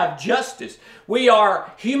have justice. We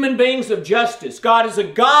are human beings of justice. God is a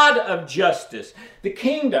God of justice. The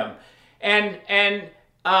kingdom and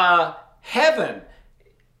heaven,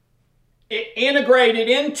 integrated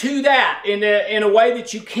into that in a way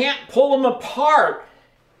that you can't pull them apart,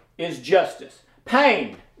 is justice.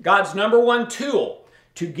 Pain, God's number one tool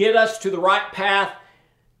to get us to the right path,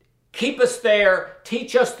 keep us there,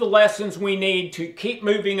 teach us the lessons we need to keep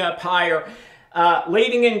moving up higher,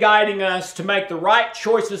 leading and guiding us to make the right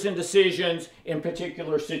choices and decisions in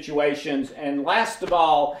particular situations. And last of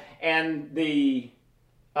all, and the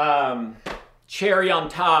cherry on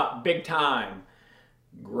top, big time,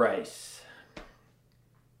 grace.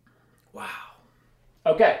 Wow.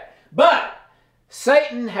 Okay, but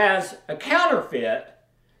Satan has a counterfeit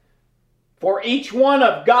for each one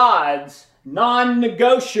of God's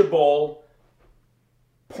non-negotiable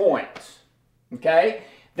points. Okay?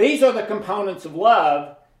 These are the components of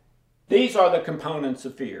love. These are the components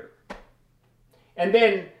of fear. And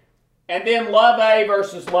then love A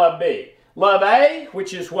versus love B. Love A,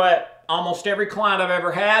 which is what almost every client I've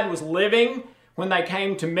ever had was living when they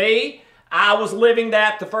came to me. I was living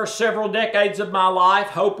that the first several decades of my life.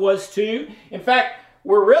 Hope was too. In fact,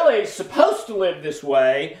 we're really supposed to live this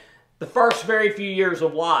way the first very few years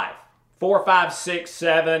of life. 4, 5, 6,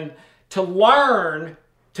 7. To learn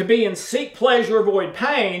to be in seek pleasure, avoid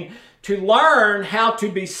pain. To learn how to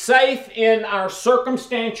be safe in our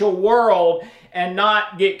circumstantial world and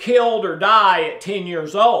not get killed or die at 10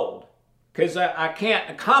 years old. Because I can't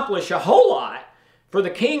accomplish a whole lot for the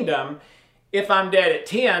kingdom if I'm dead at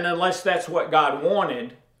 10, unless that's what God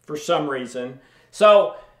wanted for some reason.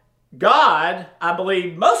 So God, I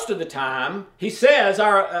believe most of the time, He says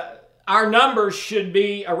our numbers should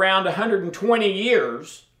be around 120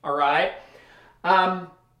 years, all right? But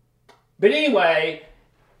anyway,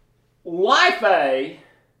 life A,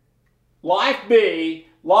 life B,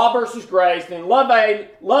 law versus grace, then love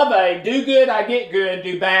A, do good, I get good,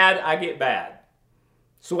 do bad, I get bad.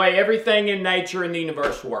 It's the way everything in nature and the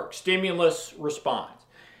universe works. Stimulus, response.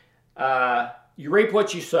 You reap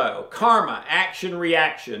what you sow. Karma, action,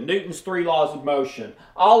 reaction. Newton's 3 laws of motion.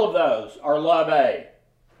 All of those are love A.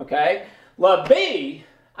 Okay? Love B,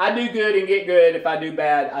 I do good and get good. If I do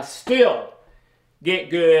bad, I still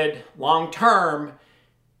get good long term.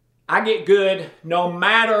 I get good no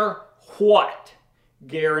matter what.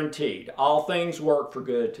 Guaranteed. All things work for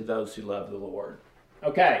good to those who love the Lord.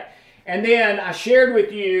 Okay. And then I shared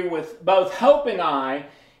with you, with both Hope and I,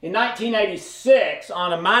 in 1986,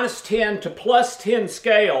 on a -10 to +10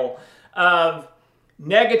 scale of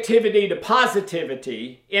negativity to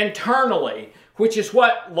positivity internally, which is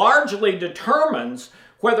what largely determines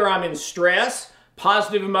whether I'm in stress,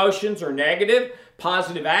 positive emotions are negative,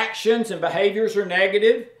 positive actions and behaviors are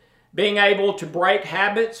negative, being able to break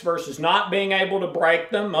habits versus not being able to break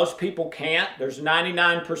them. Most people can't. There's a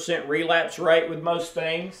 99% relapse rate with most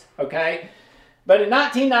things, okay? But in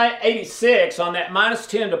 1986, on that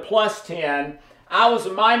 -10 to +10, I was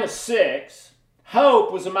a -6. Hope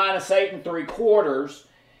was a -8 3/4.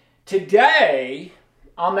 Today,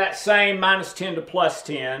 on that same -10 to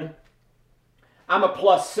 +10, I'm a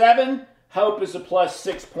 +7. Hope is a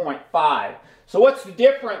 +6.5. So what's the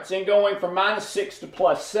difference in going from -6 to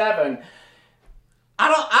 +7?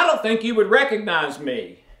 I don't think you would recognize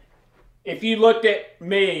me if you looked at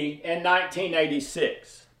me in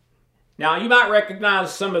 1986. Now, you might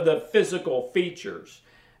recognize some of the physical features,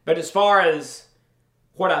 but as far as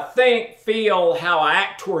what I think, feel, how I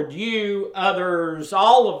act toward you, others,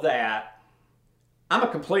 all of that, I'm a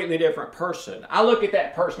completely different person. I look at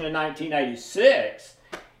that person in 1986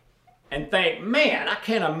 and think, man, I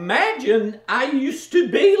can't imagine I used to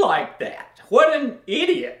be like that. What an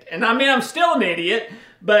idiot. And I mean, I'm still an idiot,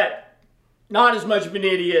 but not as much of an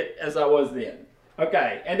idiot as I was then.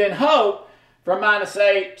 Okay, and then Hope, from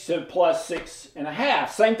 -8 to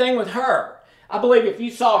 +6.5. Same thing with her. I believe if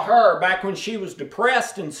you saw her back when she was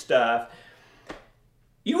depressed and stuff,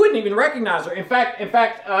 you wouldn't even recognize her. In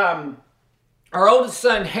fact, our oldest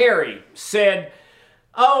son, Harry, said,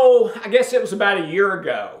 I guess it was about a year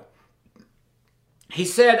ago, he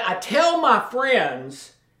said, I tell my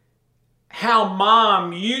friends how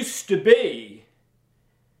Mom used to be,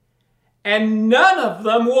 and none of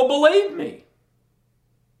them will believe me.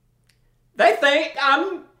 They think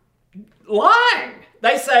I'm lying.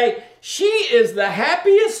 They say, she is the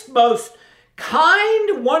happiest, most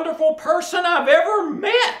kind, wonderful person I've ever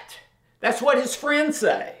met. That's what his friends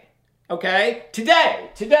say. Okay?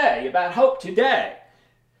 Today, about Hope today.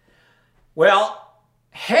 Well,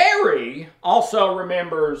 Harry also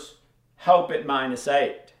remembers Hope at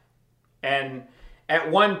 -8. And at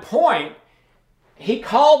one point, he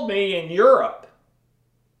called me in Europe.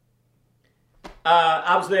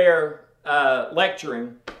 I was there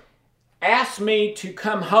lecturing, asked me to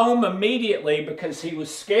come home immediately because he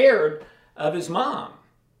was scared of his mom.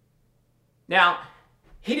 Now,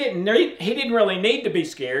 he didn't really need to be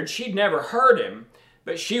scared. She'd never hurt him.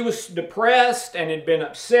 But she was depressed and had been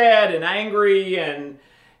upset and angry, and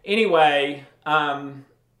anyway,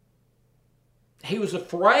 he was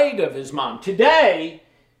afraid of his mom. Today,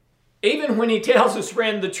 even when he tells his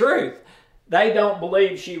friend the truth, they don't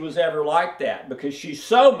believe she was ever like that because she's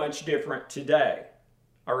so much different today.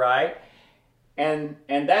 All right? And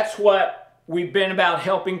that's what we've been about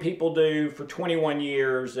helping people do for 21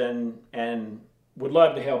 years and would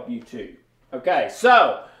love to help you too. Okay,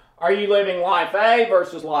 so are you living life A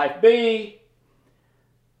versus life B?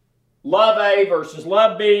 Love A versus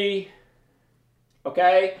love B?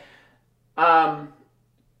 okay?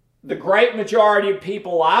 The great majority of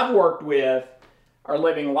people I've worked with are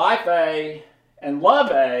living life A and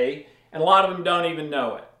love A, and a lot of them don't even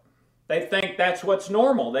know it. They think that's what's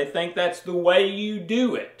normal. They think that's the way you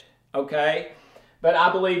do it, okay? But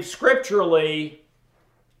I believe scripturally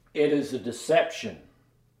it is a deception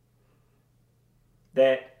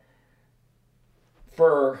that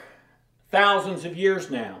for thousands of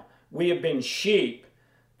years now, we have been sheep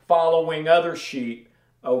following other sheep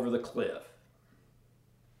over the cliff.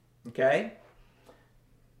 Okay?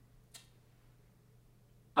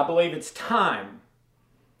 I believe it's time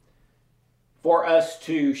for us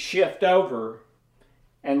to shift over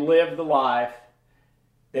and live the life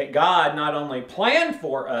that God not only planned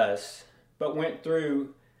for us, but went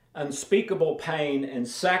through unspeakable pain and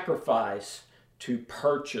sacrifice to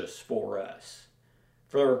purchase for us.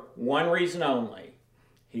 For one reason only,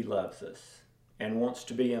 He loves us and wants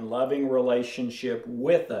to be in loving relationship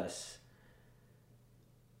with us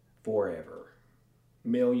forever,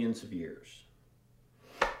 millions of years.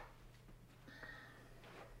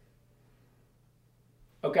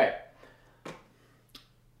 Okay.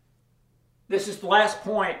 This is the last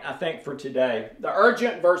point, I think, for today. The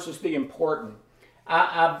urgent versus the important.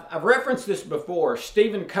 I've referenced this before.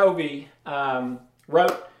 Stephen Covey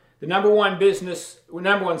wrote the number one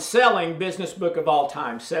selling business book of all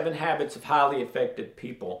time, 7 Habits of Highly Effective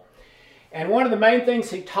People. And one of the main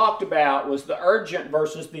things he talked about was the urgent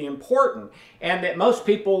versus the important, and that most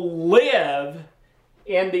people live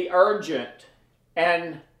in the urgent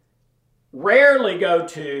and rarely go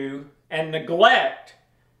to and neglect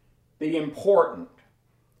the important.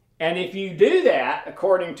 And if you do that,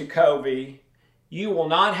 according to Covey, you will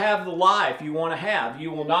not have the life you want to have.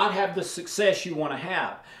 You will not have the success you want to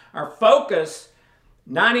have. Our focus,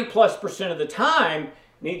 90+% of the time,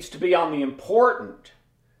 needs to be on the important,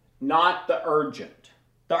 not the urgent.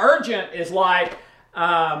 The urgent is like,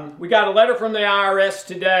 we got a letter from the IRS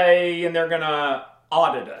today and they're going to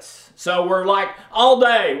audit us. So we're like, all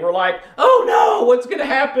day, we're like, oh no, what's going to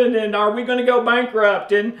happen? And are we going to go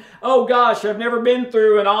bankrupt? And oh gosh, I've never been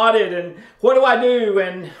through an audit. And what do I do?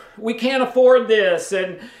 And we can't afford this.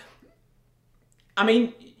 And I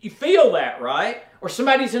mean, you feel that, right? Or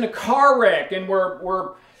somebody's in a car wreck and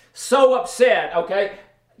we're so upset, okay?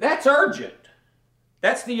 That's urgent.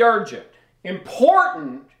 That's the urgent.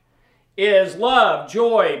 Important is love,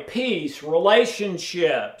 joy, peace,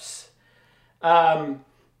 relationships,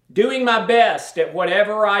 doing my best at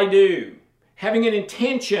whatever I do, having an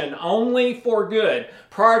intention only for good,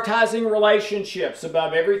 prioritizing relationships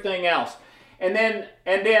above everything else. And then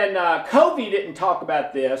Covey didn't talk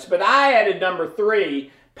about this, but I added number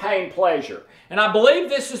 3, pain, pleasure. And I believe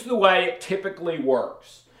this is the way it typically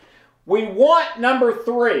works. We want number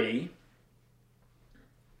 3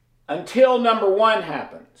 until number 1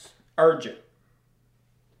 happens, urgent.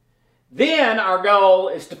 Then our goal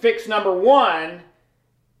is to fix number 1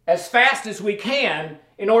 as fast as we can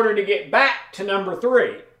in order to get back to number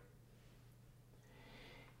 3.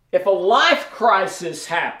 If a life crisis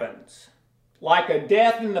happens, like a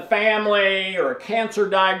death in the family or a cancer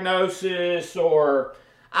diagnosis or,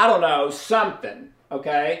 I don't know, something,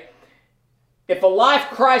 okay? If a life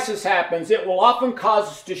crisis happens, it will often cause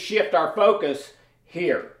us to shift our focus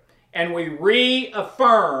here. And we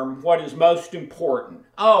reaffirm what is most important.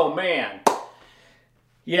 Oh man,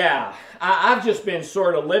 yeah, I've just been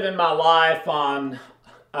sort of living my life on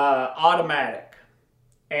automatic.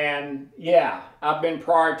 And yeah, I've been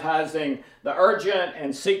prioritizing the urgent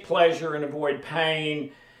and seek pleasure and avoid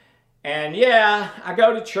pain. And yeah, I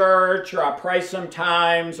go to church or I pray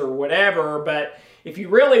sometimes or whatever, but if you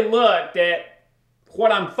really looked at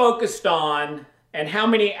what I'm focused on and how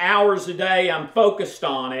many hours a day I'm focused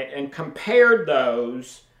on it and compared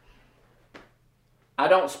those, I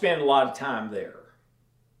don't spend a lot of time there.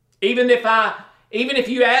 Even if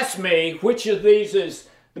you ask me which of these is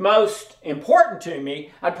the most important to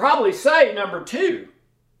me, I'd probably say number 2.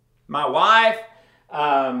 My wife,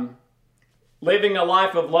 living a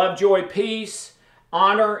life of love, joy, peace,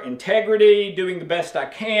 honor, integrity, doing the best I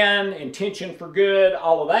can, intention for good,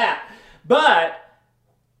 all of that. But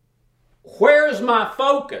where's my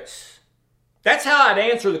focus? That's how I'd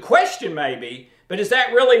answer the question maybe, but is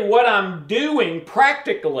that really what I'm doing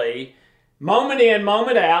practically, moment in,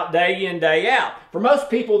 moment out, day in, day out? For most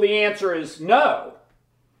people, the answer is no.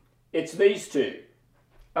 It's these 2.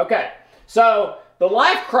 Okay, so the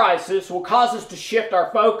life crisis will cause us to shift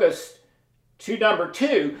our focus to number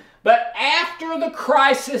 2, but after the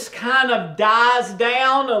crisis kind of dies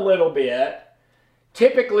down a little bit,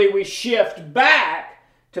 typically we shift back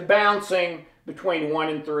to bouncing between 1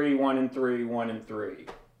 and 3, 1 and 3, 1 and 3.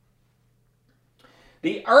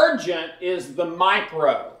 The urgent is the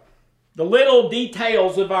micro, the little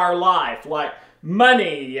details of our life, like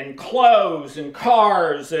money and clothes and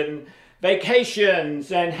cars and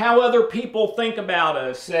vacations and how other people think about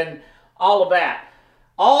us and all of that.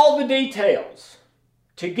 All the details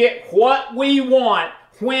to get what we want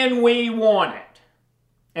when we want it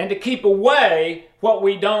and to keep away what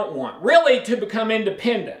we don't want. Really, to become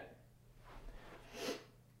independent.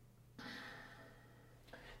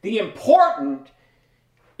 The important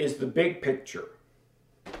is the big picture.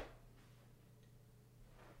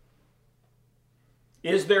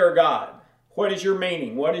 Is there a God? What is your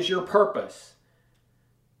meaning? What is your purpose?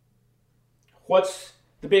 What's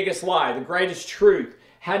the biggest lie, the greatest truth?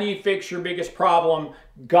 How do you fix your biggest problem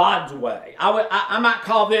God's way? I might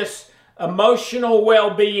call this emotional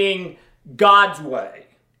well-being God's way.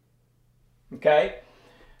 Okay?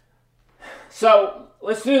 So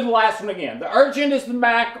let's do the last one again. The urgent is the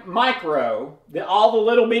micro, all the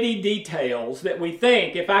little bitty details that we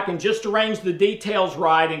think, if I can just arrange the details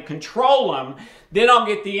right and control them, then I'll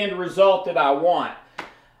get the end result that I want.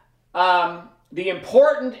 The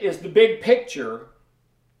important is the big picture,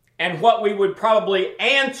 and what we would probably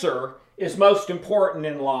answer is most important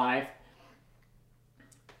in life.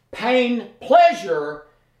 Pain, pleasure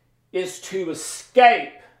is to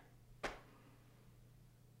escape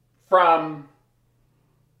from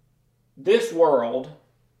this world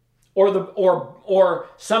or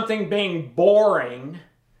something being boring,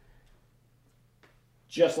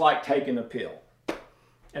 just like taking a pill.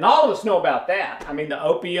 And all of us know about that. I mean, the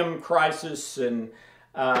opium crisis and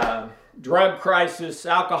drug crisis,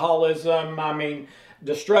 alcoholism, I mean,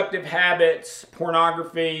 destructive habits,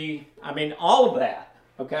 pornography, I mean, all of that,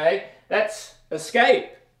 okay? That's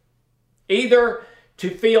escape. Either to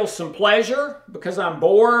feel some pleasure because I'm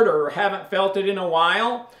bored or haven't felt it in a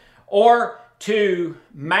while, or to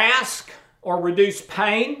mask or reduce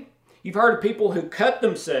pain. You've heard of people who cut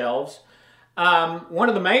themselves. One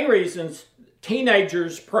of the main reasons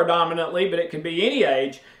teenagers predominantly, but it can be any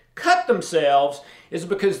age, cut themselves is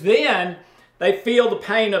because then they feel the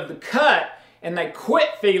pain of the cut and they quit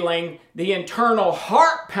feeling the internal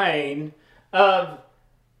heart pain of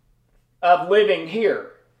living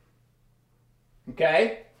here.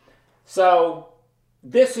 Okay? So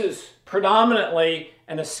this is predominantly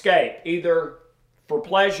an escape, either for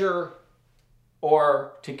pleasure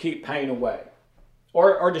or to keep pain away,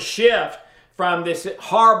 or to shift from this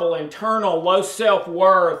horrible internal low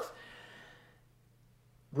self-worth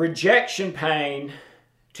rejection pain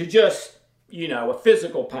to just, a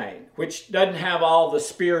physical pain, which doesn't have all the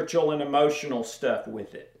spiritual and emotional stuff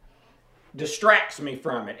with it. Distracts me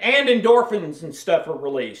from it. And endorphins and stuff are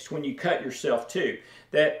released when you cut yourself too,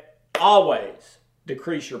 that always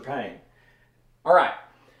decrease your pain. All right.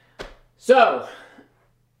 So,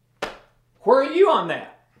 where are you on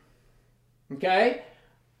that? Okay?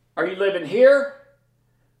 Are you living here,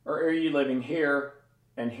 or are you living here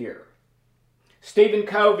and here? Stephen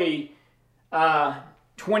Covey,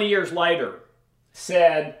 20 years later,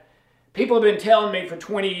 said, people have been telling me for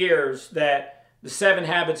 20 years that the 7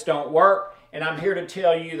 habits don't work, and I'm here to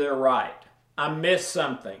tell you they're right. I missed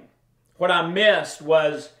something. What I missed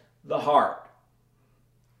was the heart.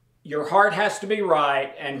 Your heart has to be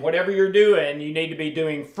right, and whatever you're doing, you need to be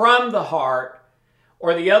doing from the heart,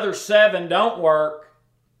 or the other 7 don't work.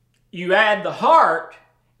 You add the heart,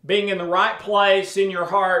 being in the right place in your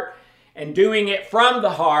heart, and doing it from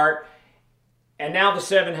the heart, and now the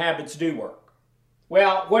 7 habits do work.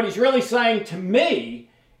 Well, what he's really saying to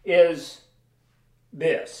me is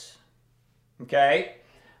this, okay?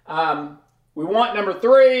 We want number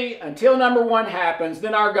 3 until number 1 happens.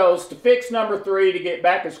 Then our goal is to fix number 3 to get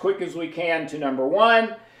back as quick as we can to number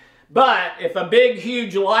 1. But if a big,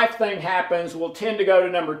 huge life thing happens, we'll tend to go to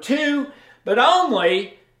number 2, but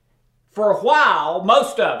only for a while,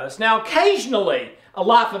 most of us. Now, occasionally, a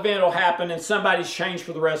life event will happen and somebody's changed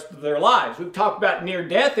for the rest of their lives. We've talked about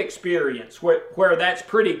near-death experience, where that's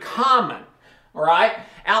pretty common, all right?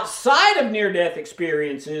 Outside of near-death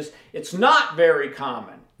experiences, it's not very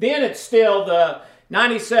common. Then it's still the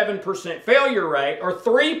 97% failure rate or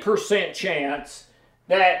 3% chance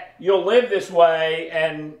that you'll live this way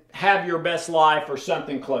and have your best life or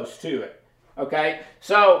something close to it, okay?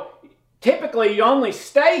 So typically you only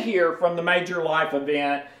stay here from the major life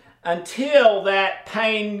event until that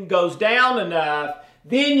pain goes down enough.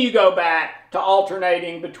 Then you go back to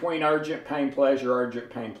alternating between urgent pain,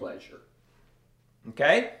 pleasure,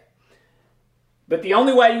 okay? But the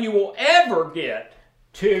only way you will ever get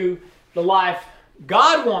to the life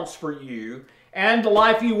God wants for you and the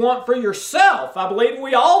life you want for yourself, I believe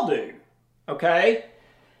we all do, okay,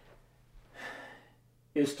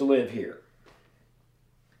 is to live here.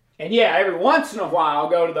 And yeah, every once in a while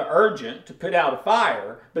go to the urgent to put out a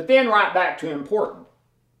fire, but then right back to important.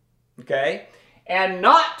 Okay? And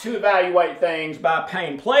not to evaluate things by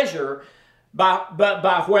pain pleasure, but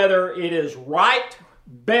by whether it is right,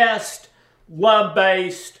 best,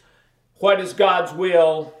 love-based, what is God's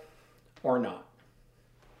will or not.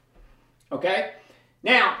 Okay?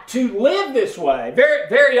 Now, to live this way, very,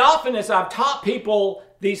 very often as I've taught people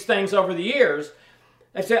these things over the years,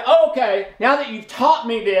 they say, okay, now that you've taught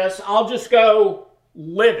me this, I'll just go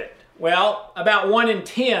live it. Well, about 1 in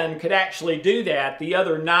 10 could actually do that. The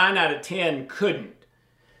other 9 out of 10 couldn't.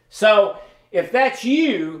 So if that's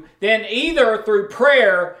you, then either through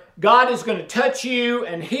prayer, God is going to touch you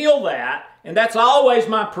and heal that, and that's always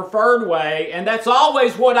my preferred way, and that's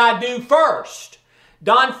always what I do first.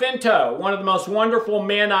 Don Finto, one of the most wonderful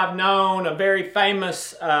men I've known, a very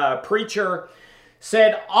famous preacher,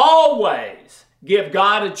 said always give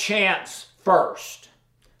God a chance first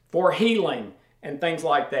for healing and things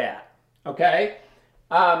like that. Okay?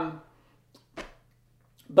 But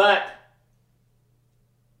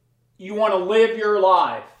you want to live your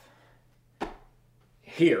life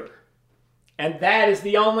here. And that is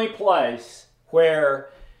the only place where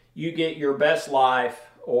you get your best life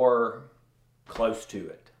or close to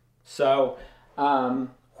it. So,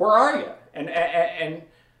 where are you? And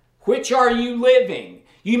which are you living?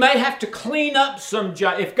 You may have to clean up some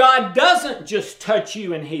junk. If God doesn't just touch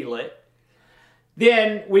you and heal it,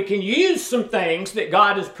 then we can use some things that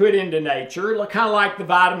God has put into nature, kind of like the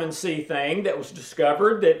vitamin C thing that was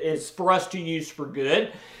discovered that is for us to use for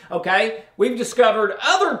good. Okay? We've discovered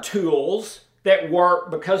other tools that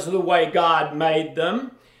work because of the way God made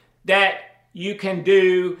them that you can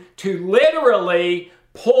do to literally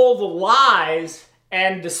pull the lies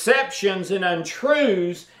and deceptions and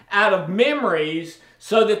untruths out of memories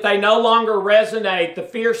so that they no longer resonate the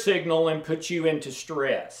fear signal and put you into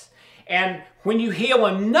stress. And when you heal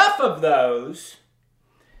enough of those,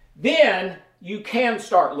 then you can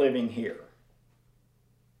start living here,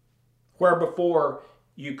 where before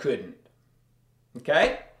you couldn't.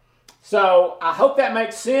 Okay? So I hope that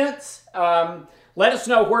makes sense. Let us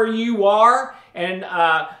know where you are, and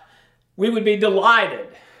we would be delighted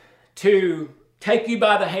to take you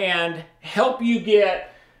by the hand, help you get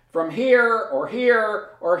from here or here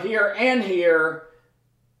or here and here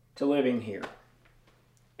to living here.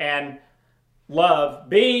 And love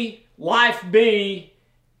be, life be,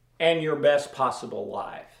 and your best possible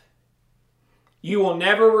life. You will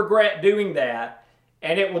never regret doing that,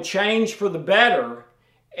 and it will change for the better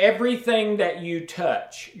everything that you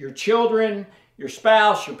touch. Your children, your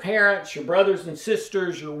spouse, your parents, your brothers and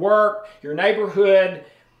sisters, your work, your neighborhood.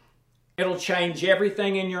 It'll change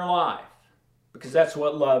everything in your life because that's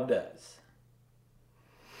what love does.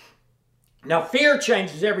 Now, fear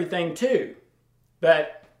changes everything too,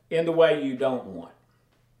 but in the way you don't want.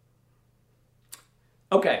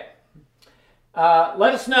 Okay.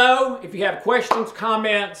 Let us know if you have questions,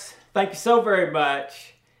 comments. Thank you so very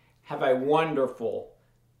much. Have a wonderful,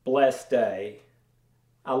 blessed day.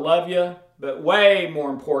 I love you, but way more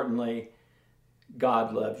importantly,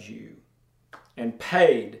 God loves you and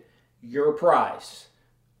paid your price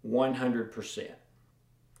 100%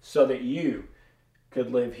 so that you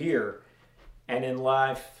could live here and in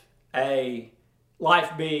life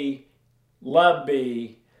be, love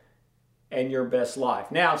be, and your best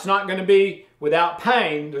life. Now, it's not going to be without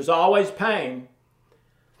pain. There's always pain.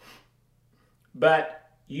 But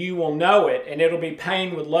you will know it, and it'll be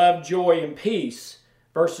pain with love, joy, and peace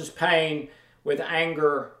versus pain with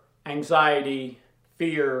anger, anxiety,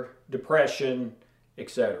 fear, depression,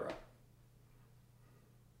 etc.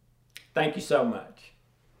 Thank you so much.